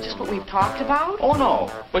there is, just what we've talked about? Oh,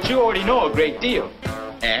 no, but you already know a great deal.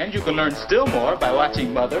 And you can learn still more by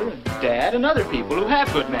watching Mother and Dad and other people who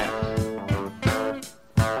have good manners.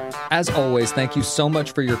 As always, thank you so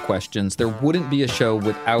much for your questions. There wouldn't be a show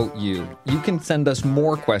without you. You can send us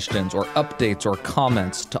more questions or updates or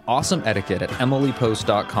comments to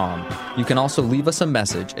awesomeetiquette@emilypost.com. You can also leave us a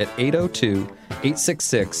message at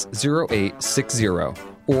 802-866-0860.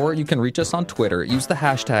 or you can reach us on Twitter. Use the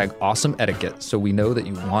hashtag #AwesomeEtiquette so we know that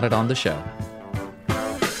you want it on the show.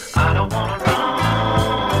 I don't wanna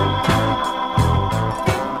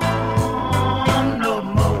run no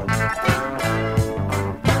more.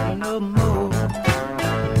 No more.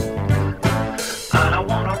 I don't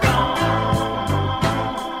wanna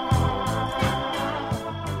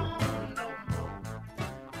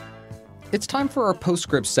It's time for our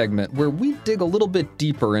postscript segment where we dig a little bit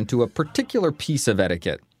deeper into a particular piece of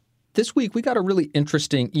etiquette. This week, we got a really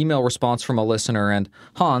interesting email response from a listener, and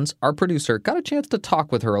Hans, our producer, got a chance to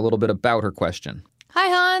talk with her a little bit about her question. Hi,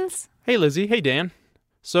 Hans. Hey, Lizzie. Hey, Dan.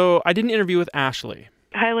 So I did an interview with Ashley.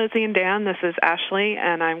 Hi, Lizzie and Dan. This is Ashley,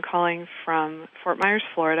 and I'm calling from Fort Myers,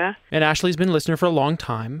 Florida. And Ashley's been a listener for a long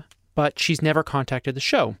time, but she's never contacted the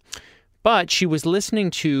show. But she was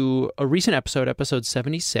listening to a recent episode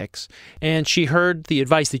 76, and she heard the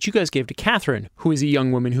advice that you guys gave to Catherine, who is a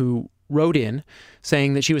young woman who wrote in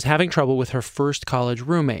saying that she was having trouble with her first college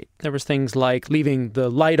roommate. There was things like leaving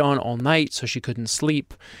the light on all night so she couldn't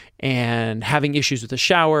sleep, and having issues with the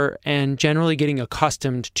shower, and generally getting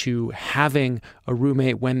accustomed to having a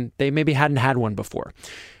roommate when they maybe hadn't had one before.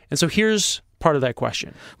 And so here's part of that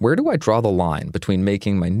question. Where do I draw the line between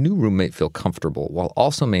making my new roommate feel comfortable while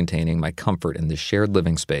also maintaining my comfort in this shared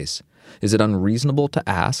living space? Is it unreasonable to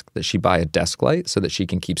ask that she buy a desk light so that she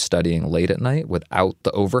can keep studying late at night without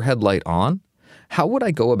the overhead light on? How would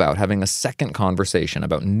I go about having a second conversation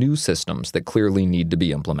about new systems that clearly need to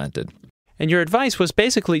be implemented? And your advice was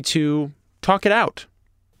basically to talk it out.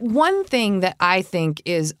 One thing that I think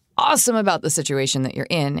is awesome about the situation that you're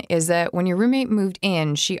in is that when your roommate moved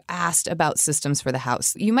in, she asked about systems for the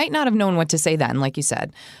house. You might not have known what to say then, like you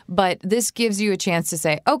said, but this gives you a chance to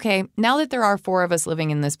say, okay, now that there are 4 of us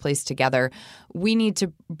living in this place together, we need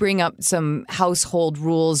to bring up some household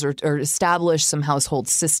rules or establish some household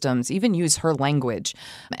systems, even use her language.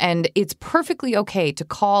 And it's perfectly okay to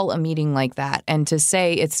call a meeting like that and to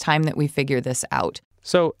say it's time that we figure this out.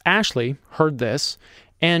 So Ashley heard this,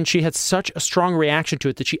 and she had such a strong reaction to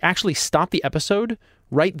it that she actually stopped the episode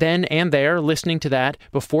right then and there, listening to that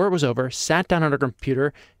before it was over, sat down on her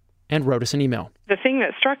computer, and wrote us an email. The thing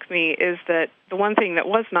that struck me is that the one thing that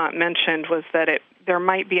was not mentioned was that there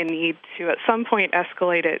might be a need to at some point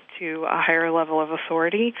escalate it to a higher level of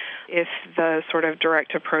authority if the sort of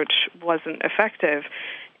direct approach wasn't effective.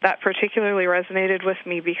 That particularly resonated with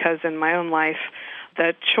me because in my own life,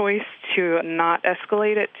 the choice to not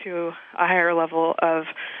escalate it to a higher level of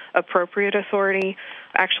appropriate authority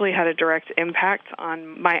actually had a direct impact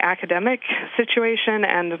on my academic situation,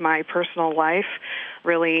 and my personal life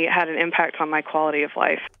really had an impact on my quality of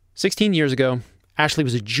life. 16 years ago, Ashley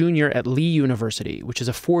was a junior at Lee University, which is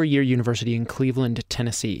a 4-year university in Cleveland,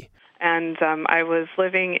 Tennessee. And I was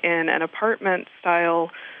living in an apartment-style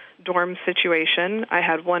dorm situation. I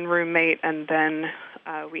had one roommate, and then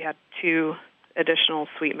we had 2 additional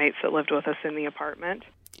suite mates that lived with us in the apartment.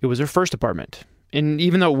 It was her first apartment. And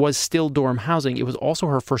even though it was still dorm housing, it was also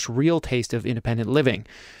her first real taste of independent living.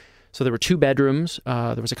 So there were 2 bedrooms,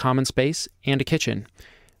 there was a common space, and a kitchen.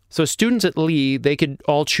 So students at Lee, they could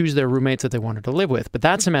all choose their roommates that they wanted to live with. But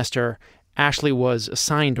that semester, Ashley was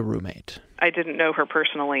assigned a roommate. I didn't know her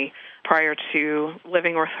personally prior to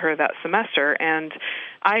living with her that semester, and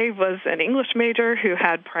I was an English major who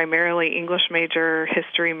had primarily English major,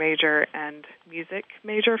 history major, and music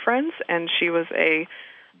major friends, and she was a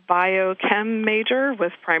biochem major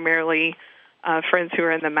with primarily friends who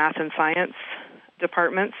were in the math and science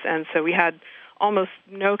departments, and so we had almost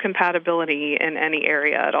no compatibility in any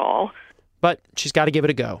area at all. But she's got to give it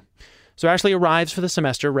a go. So Ashley arrives for the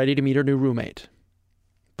semester ready to meet her new roommate.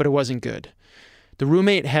 But it wasn't good. The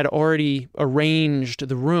roommate had already arranged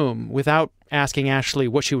the room without asking Ashley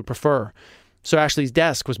what she would prefer. So Ashley's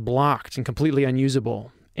desk was blocked and completely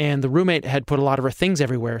unusable. And the roommate had put a lot of her things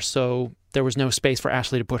everywhere, so there was no space for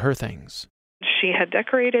Ashley to put her things. She had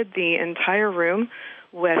decorated the entire room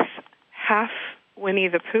with half Winnie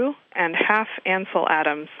the Pooh and half Ansel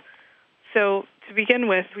Adams. So to begin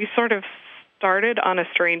with, we sort of started on a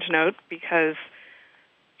strange note because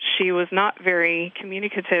she was not very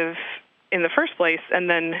communicative in the first place, and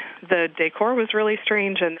then the decor was really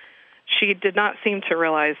strange, and she did not seem to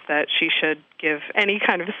realize that she should give any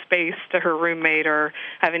kind of space to her roommate or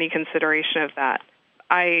have any consideration of that.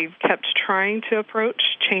 I kept trying to approach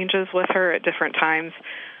changes with her at different times,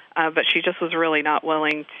 but she just was really not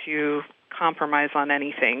willing to compromise on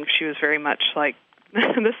anything. She was very much like,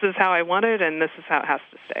 this is how I want it, and this is how it has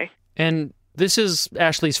to stay. And this is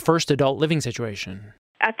Ashley's first adult living situation.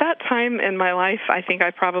 At that time in my life, I think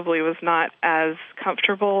I probably was not as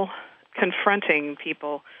comfortable confronting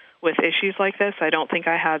people with issues like this. I don't think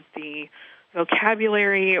I had the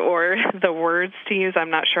vocabulary or the words to use. I'm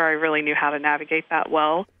not sure I really knew how to navigate that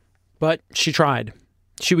well. But she tried.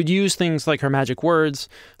 She would use things like her magic words,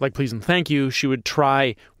 like please and thank you. She would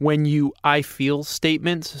try when you I feel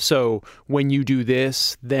statements. So when you do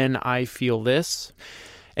this, then I feel this.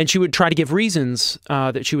 And she would try to give reasons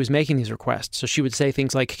that she was making these requests. So she would say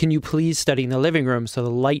things like, can you please study in the living room so the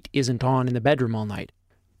light isn't on in the bedroom all night?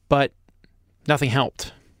 But nothing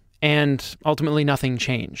helped. And ultimately nothing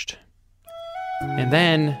changed. And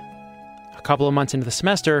then, a couple of months into the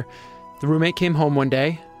semester, the roommate came home one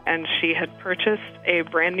day. And she had purchased a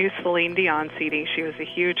brand new Celine Dion CD. She was a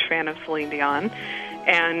huge fan of Celine Dion.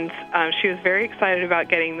 And she was very excited about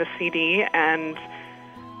getting the CD. And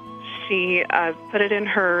she put it in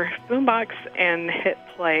her boombox and hit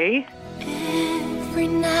play. Every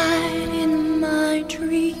night in my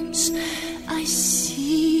dreams, I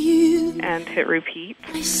see you. And hit repeat.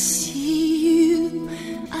 I see you.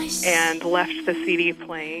 And left the CD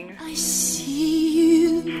playing I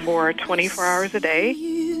see you. For 24 hours a day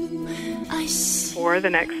for the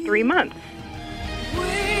next 3 months.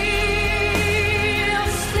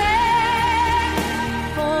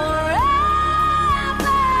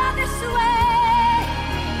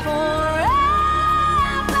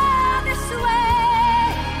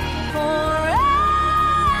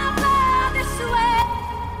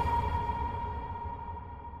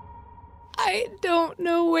 I don't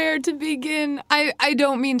know where to begin. I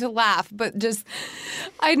don't mean to laugh, but just,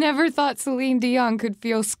 I never thought Celine Dion could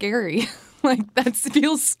feel scary. Like, that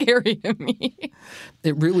feels scary to me.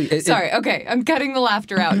 It really... Sorry, okay, I'm cutting the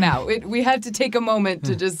laughter out now. We had to take a moment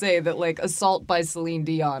to just say that, like, assault by Celine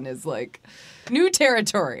Dion is, like, new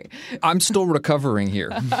territory. I'm still recovering here.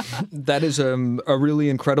 That is a really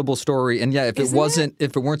incredible story. And yeah, if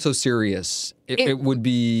it weren't so serious, it would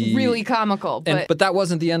be... really comical. But that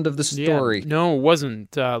wasn't the end of the story. Yeah, no, it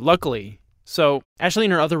wasn't, luckily. So Ashley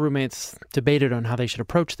and her other roommates debated on how they should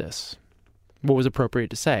approach this. What was appropriate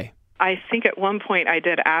to say? I think at one point I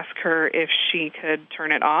did ask her if she could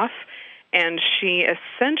turn it off, and she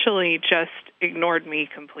essentially just ignored me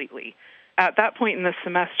completely. At that point in the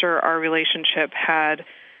semester, our relationship had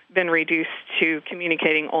been reduced to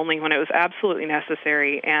communicating only when it was absolutely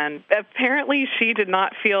necessary, and apparently she did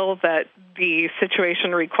not feel that the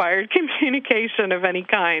situation required communication of any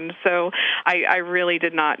kind, so I really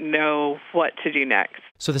did not know what to do next.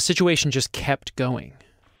 So the situation just kept going.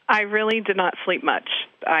 I really did not sleep much.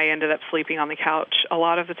 I ended up sleeping on the couch. A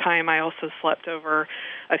lot of the time I also slept over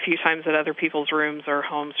a few times at other people's rooms or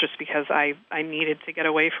homes just because I needed to get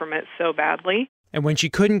away from it so badly. And when she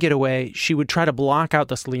couldn't get away, she would try to block out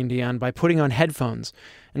the Celine Dion by putting on headphones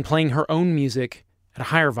and playing her own music at a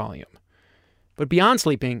higher volume. But beyond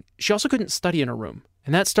sleeping, she also couldn't study in her room,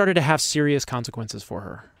 and that started to have serious consequences for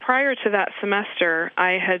her. Prior to that semester,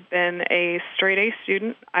 I had been a straight A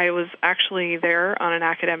student. I was actually there on an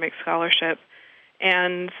academic scholarship.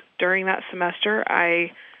 And during that semester,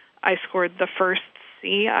 I scored the first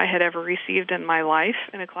C I had ever received in my life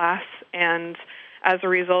in a class. And as a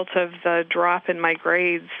result of the drop in my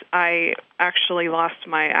grades, I actually lost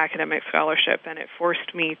my academic scholarship, and it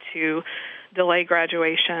forced me to delay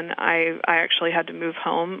graduation. I actually had to move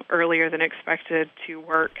home earlier than expected to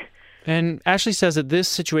work. And Ashley says that this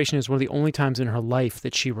situation is one of the only times in her life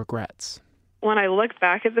that she regrets. When I look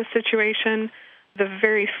back at the situation, the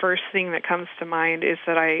very first thing that comes to mind is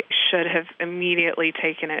that I should have immediately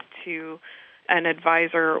taken it to an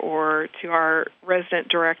advisor or to our resident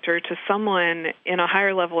director, to someone in a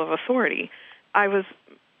higher level of authority. I was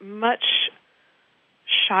much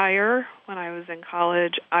shyer when I was in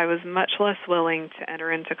college. I was much less willing to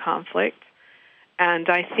enter into conflict. And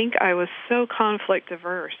I think I was so conflict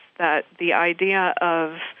averse that the idea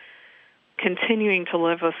of continuing to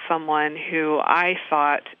live with someone who I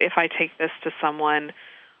thought, if I take this to someone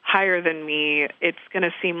higher than me, it's going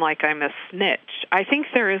to seem like I'm a snitch. I think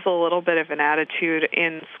there is a little bit of an attitude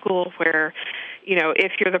in school where, you know,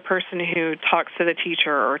 if you're the person who talks to the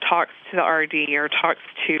teacher or talks to the RD or talks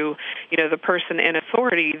to, you know, the person in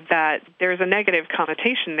authority, that there's a negative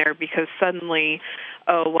connotation there because suddenly,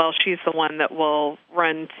 oh, well, she's the one that will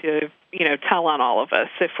run to, you know, tell on all of us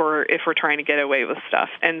if we're trying to get away with stuff.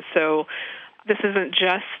 And so this isn't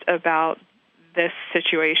just about this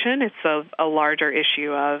situation. It's a larger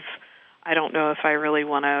issue of, I don't know if I really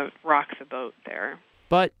want to rock the boat there.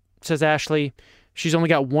 But, says Ashley, she's only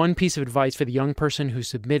got one piece of advice for the young person who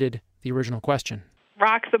submitted the original question.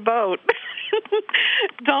 Rock the boat.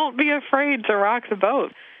 Don't be afraid to rock the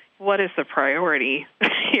boat. What is the priority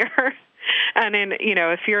here? And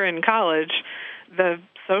if you're in college, the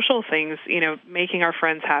social things, making our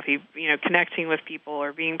friends happy, connecting with people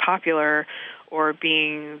or being popular or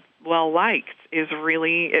being well-liked is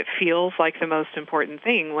really, it feels like the most important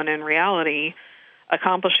thing, when in reality,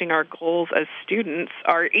 accomplishing our goals as students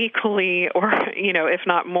are equally, or, if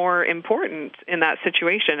not more important in that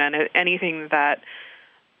situation. And anything that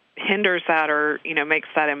hinders that or, makes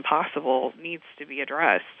that impossible needs to be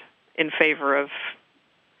addressed in favor of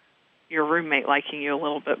your roommate liking you a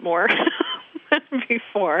little bit more than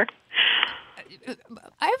before.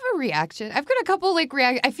 I have a reaction. I've got a couple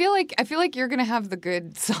reactions. I feel like you're gonna have the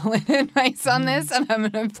good, solid advice on this, and I'm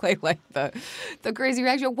gonna play the crazy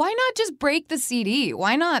reaction. Why not just break the CD?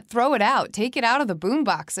 Why not throw it out? Take it out of the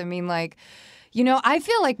boombox. I mean, I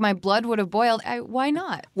feel like my blood would have boiled. Why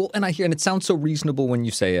not? Well, and I hear, and it sounds so reasonable when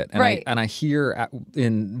you say it. And right. I hear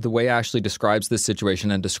in the way Ashley describes this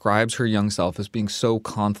situation and describes her young self as being so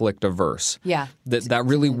conflict averse. Yeah. That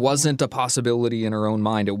really wasn't a possibility in her own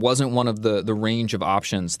mind. It wasn't one of the range of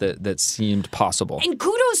options that seemed possible. And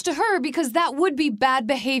kudos to her, because that would be bad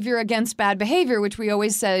behavior against bad behavior, which we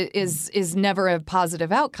always say is never a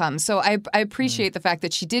positive outcome. So I appreciate the fact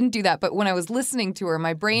that she didn't do that. But when I was listening to her,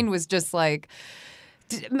 my brain was just like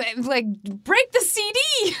break the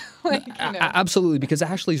CD. Absolutely, because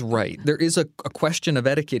Ashley's right. There is a question of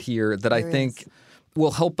etiquette here that I think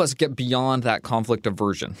will help us get beyond that conflict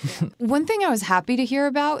aversion. One thing I was happy to hear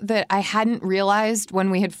about that I hadn't realized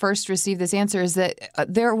when we had first received this answer is that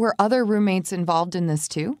there were other roommates involved in this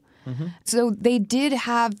too. Mm-hmm. So they did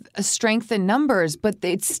have a strength in numbers, but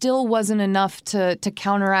it still wasn't enough to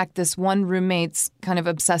counteract this one roommate's kind of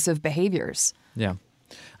obsessive behaviors. Yeah.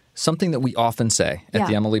 Something that we often say at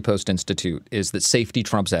the Emily Post Institute is that safety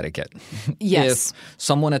trumps etiquette. Yes. If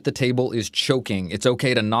someone at the table is choking, it's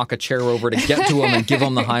okay to knock a chair over to get to them and give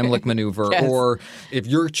them the Heimlich maneuver. Yes. Or if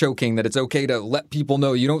you're choking, that it's okay to let people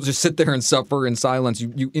know. You don't just sit there and suffer in silence.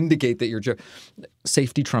 You indicate that you're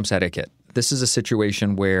safety trumps etiquette. This is a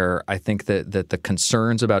situation where I think that the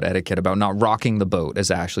concerns about etiquette, about not rocking the boat, as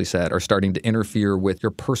Ashley said, are starting to interfere with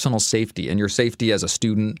your personal safety and your safety as a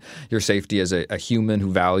student, your safety as a human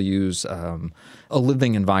who values a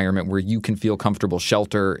living environment where you can feel comfortable.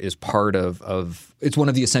 Shelter is part of it's one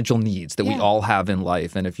of the essential needs that we all have in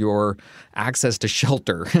life. And if your access to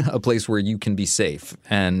shelter, a place where you can be safe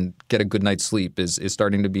and get a good night's sleep is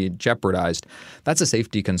starting to be jeopardized, that's a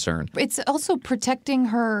safety concern. It's also protecting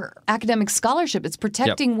her academic scholarship. It's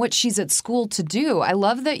protecting what she's at school to do. I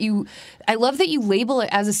love that you label it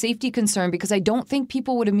as a safety concern, because I don't think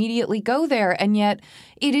people would immediately go there. And yet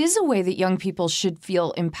it is a way that young people should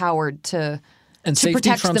feel empowered to safety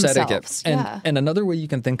protect trumps themselves. etiquette. And another way you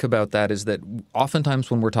can think about that is that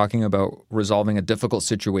oftentimes when we're talking about resolving a difficult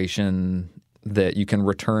situation, that you can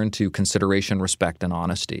return to consideration, respect, and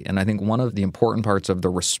honesty. And I think one of the important parts of the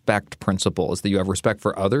respect principle is that you have respect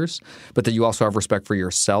for others, but that you also have respect for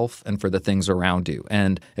yourself and for the things around you.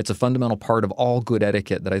 And it's a fundamental part of all good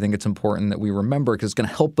etiquette that I think it's important that we remember, because it's going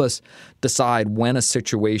to help us decide when a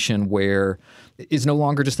situation where is no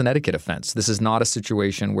longer just an etiquette offense. This is not a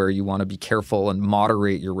situation where you want to be careful and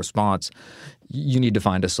moderate your response. You need to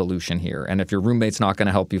find a solution here. And if your roommate's not going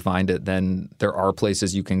to help you find it, then there are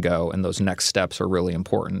places you can go, and those next steps are really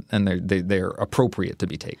important, and they're appropriate to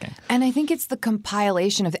be taken. And I think it's the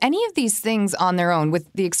compilation of any of these things on their own, with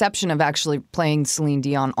the exception of actually playing Celine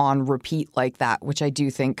Dion on repeat like that, which I do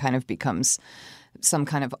think kind of becomes some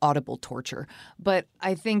kind of audible torture. But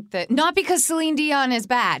I think that not because Celine Dion is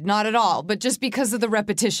bad, not at all, but just because of the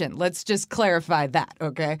repetition. Let's just clarify that,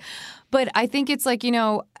 okay? But I think it's like,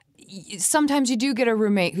 sometimes you do get a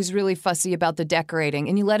roommate who's really fussy about the decorating,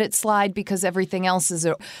 and you let it slide because everything else is.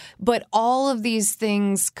 But all of these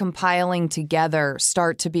things compiling together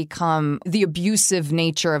start to become the abusive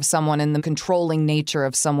nature of someone and the controlling nature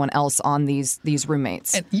of someone else on these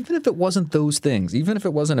roommates. And even if it wasn't those things, even if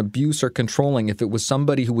it wasn't abuse or controlling, if it was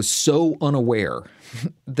somebody who was so unaware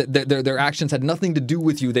that their actions had nothing to do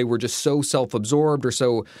with you, they were just so self-absorbed or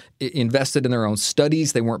so invested in their own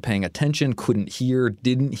studies, they weren't paying attention, couldn't hear,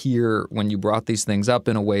 didn't hear when you brought these things up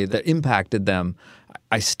in a way that impacted them,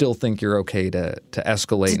 I still think you're okay to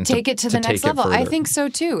escalate and take it to the next level. I think so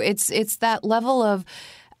too. It's that level of,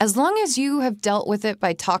 as long as you have dealt with it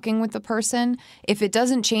by talking with the person, if it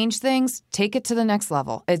doesn't change things, take it to the next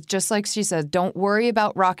level. It's just like she said, don't worry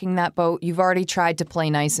about rocking that boat. You've already tried to play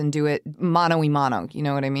nice and do it mano-y-mano. You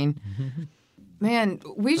know what I mean? Man,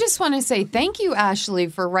 we just want to say thank you, Ashley,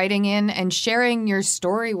 for writing in and sharing your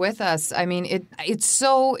story with us. I mean, it's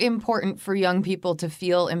so important for young people to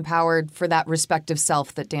feel empowered for that respective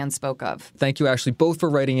self that Dan spoke of. Thank you, Ashley, both for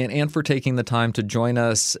writing in and for taking the time to join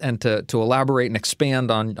us and to elaborate and expand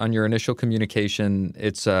on your initial communication.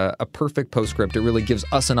 It's a perfect postscript. It really gives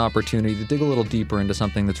us an opportunity to dig a little deeper into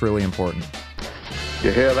something that's really important.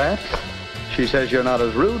 You hear that? She says you're not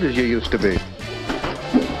as rude as you used to be.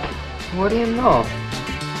 What do you know?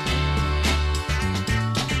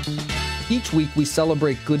 Each week, we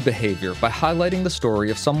celebrate good behavior by highlighting the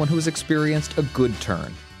story of someone who has experienced a good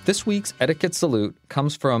turn. This week's Etiquette Salute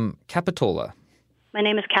comes from Capitola. My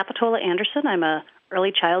name is Capitola Anderson. I'm a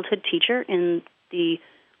early childhood teacher in the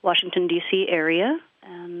Washington, D.C. area,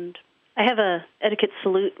 and I have a etiquette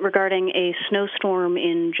salute regarding a snowstorm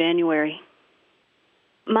in January.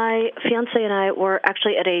 My fiancé and I were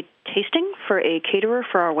actually at a tasting for a caterer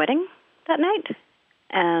for our wedding that night,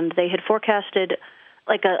 and they had forecasted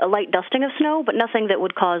like a light dusting of snow, but nothing that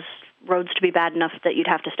would cause roads to be bad enough that you'd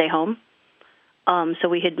have to stay home. So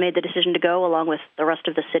we had made the decision to go along with the rest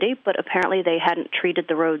of the city, but apparently they hadn't treated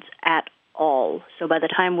the roads at all. So by the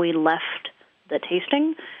time we left the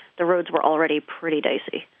tasting, the roads were already pretty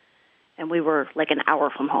dicey, and we were like an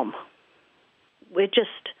hour from home. It just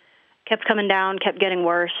kept coming down, kept getting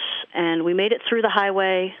worse, and we made it through the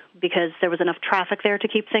highway because there was enough traffic there to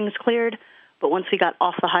keep things cleared. But once we got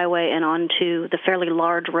off the highway and onto the fairly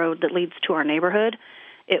large road that leads to our neighborhood,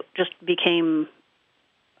 it just became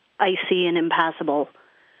icy and impassable.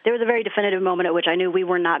 There was a very definitive moment at which I knew we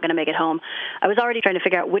were not going to make it home. I was already trying to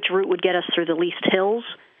figure out which route would get us through the least hills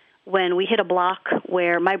when we hit a block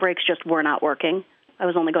where my brakes just were not working. I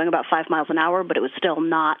was only going about 5 miles an hour, but it was still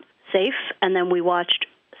not safe. And then we watched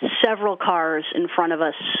several cars in front of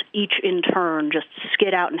us, each in turn, just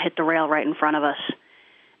skid out and hit the rail right in front of us.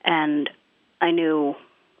 And I knew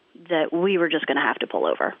that we were just going to have to pull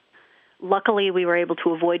over. Luckily, we were able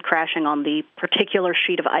to avoid crashing on the particular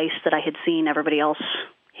sheet of ice that I had seen everybody else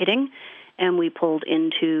hitting, and we pulled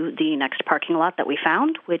into the next parking lot that we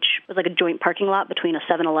found, which was like a joint parking lot between a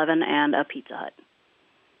 7-Eleven and a Pizza Hut.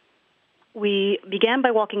 We began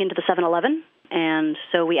by walking into the 7-Eleven, and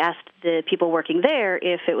so we asked the people working there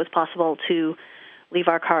if it was possible to leave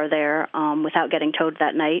our car there without getting towed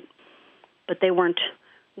that night, but they weren't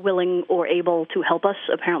willing or able to help us.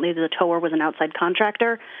 Apparently the tower was an outside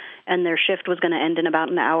contractor, and their shift was going to end in about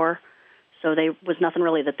an hour, so there was nothing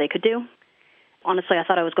really that they could do. Honestly, I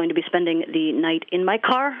thought I was going to be spending the night in my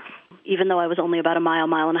car, even though I was only about a mile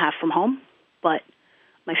and a half from home, but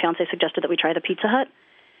my fiancé suggested that we try the Pizza Hut,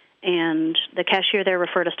 and the cashier there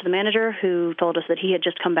referred us to the manager, who told us that he had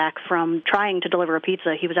just come back from trying to deliver a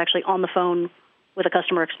pizza. He was actually on the phone with a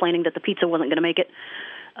customer explaining that the pizza wasn't going to make it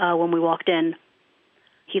when we walked in.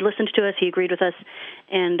 He listened to us, he agreed with us,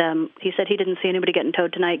 and he said he didn't see anybody getting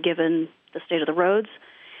towed tonight given the state of the roads,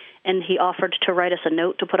 and he offered to write us a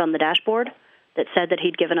note to put on the dashboard that said that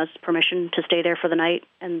he'd given us permission to stay there for the night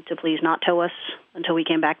and to please not tow us until we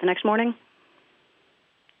came back the next morning.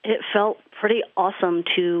 It felt pretty awesome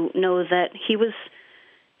to know that he was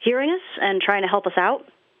hearing us and trying to help us out.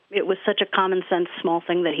 It was such a common sense small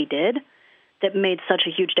thing that he did that made such a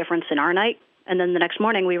huge difference in our night. And then the next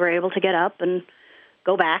morning we were able to get up and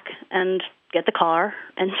go back and get the car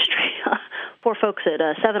and poor folks at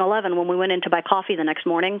 7-Eleven, when we went in to buy coffee the next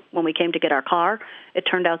morning, when we came to get our car, it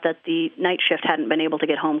turned out that the night shift hadn't been able to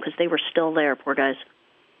get home because they were still there, poor guys.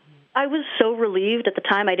 I was so relieved at the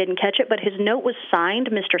time I didn't catch it, but his note was signed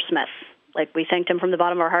Mr. Smith. Like, we thanked him from the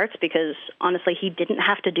bottom of our hearts because, honestly, he didn't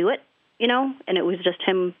have to do it, you know, and it was just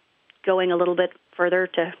him going a little bit further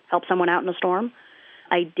to help someone out in a storm.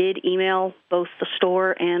 I did email both the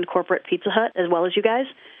store and corporate Pizza Hut, as well as you guys,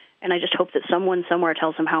 and I just hope that someone somewhere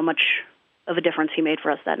tells him how much of a difference he made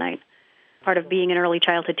for us that night. Part of being an early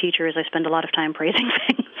childhood teacher is I spend a lot of time praising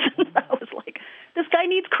things. I was like, this guy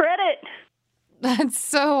needs credit. That's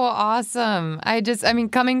so awesome. I mean,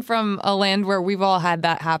 coming from a land where we've all had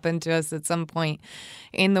that happen to us at some point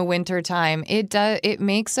in the wintertime, it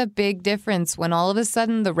makes a big difference when all of a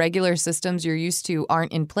sudden the regular systems you're used to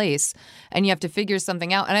aren't in place and you have to figure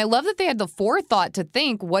something out. And I love that they had the forethought to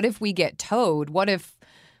think, what if we get towed? What if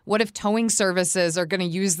towing services are going to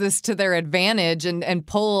use this to their advantage and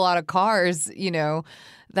pull a lot of cars, you know,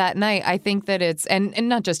 that night? I think that it's, and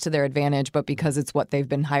not just to their advantage, but because it's what they've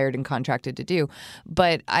been hired and contracted to do.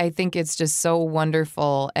 But I think it's just so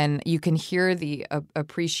wonderful. And you can hear the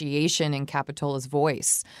appreciation in Capitola's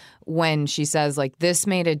voice when she says, like, this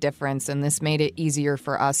made a difference and this made it easier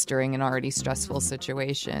for us during an already stressful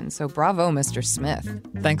situation. So bravo, Mr. Smith.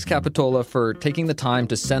 Thanks, Capitola, for taking the time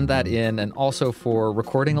to send that in and also for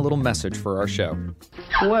recording a little message for our show.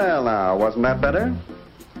 Well, now, wasn't that better?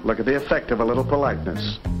 Look at the effect of a little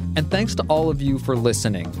politeness. And thanks to all of you for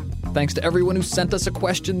listening. Thanks to everyone who sent us a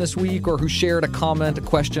question this week or who shared a comment, a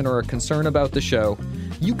question, or a concern about the show.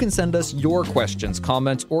 You can send us your questions,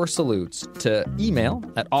 comments, or salutes to email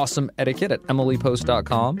at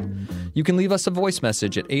awesomeetiquette@emilypost.com. You can leave us a voice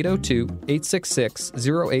message at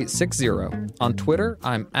 802-866-0860. On Twitter,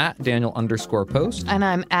 I'm at Daniel_Post. And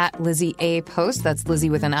I'm at Lizzie A. Post. That's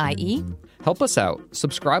Lizzie with an I-E. Help us out.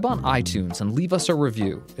 Subscribe on iTunes and leave us a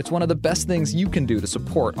review. It's one of the best things you can do to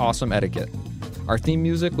support Awesome Etiquette. Our theme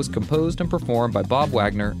music was composed and performed by Bob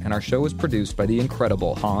Wagner, and our show was produced by the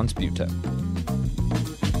incredible Hans Buetow.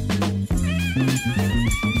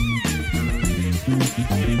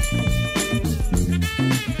 Thank you.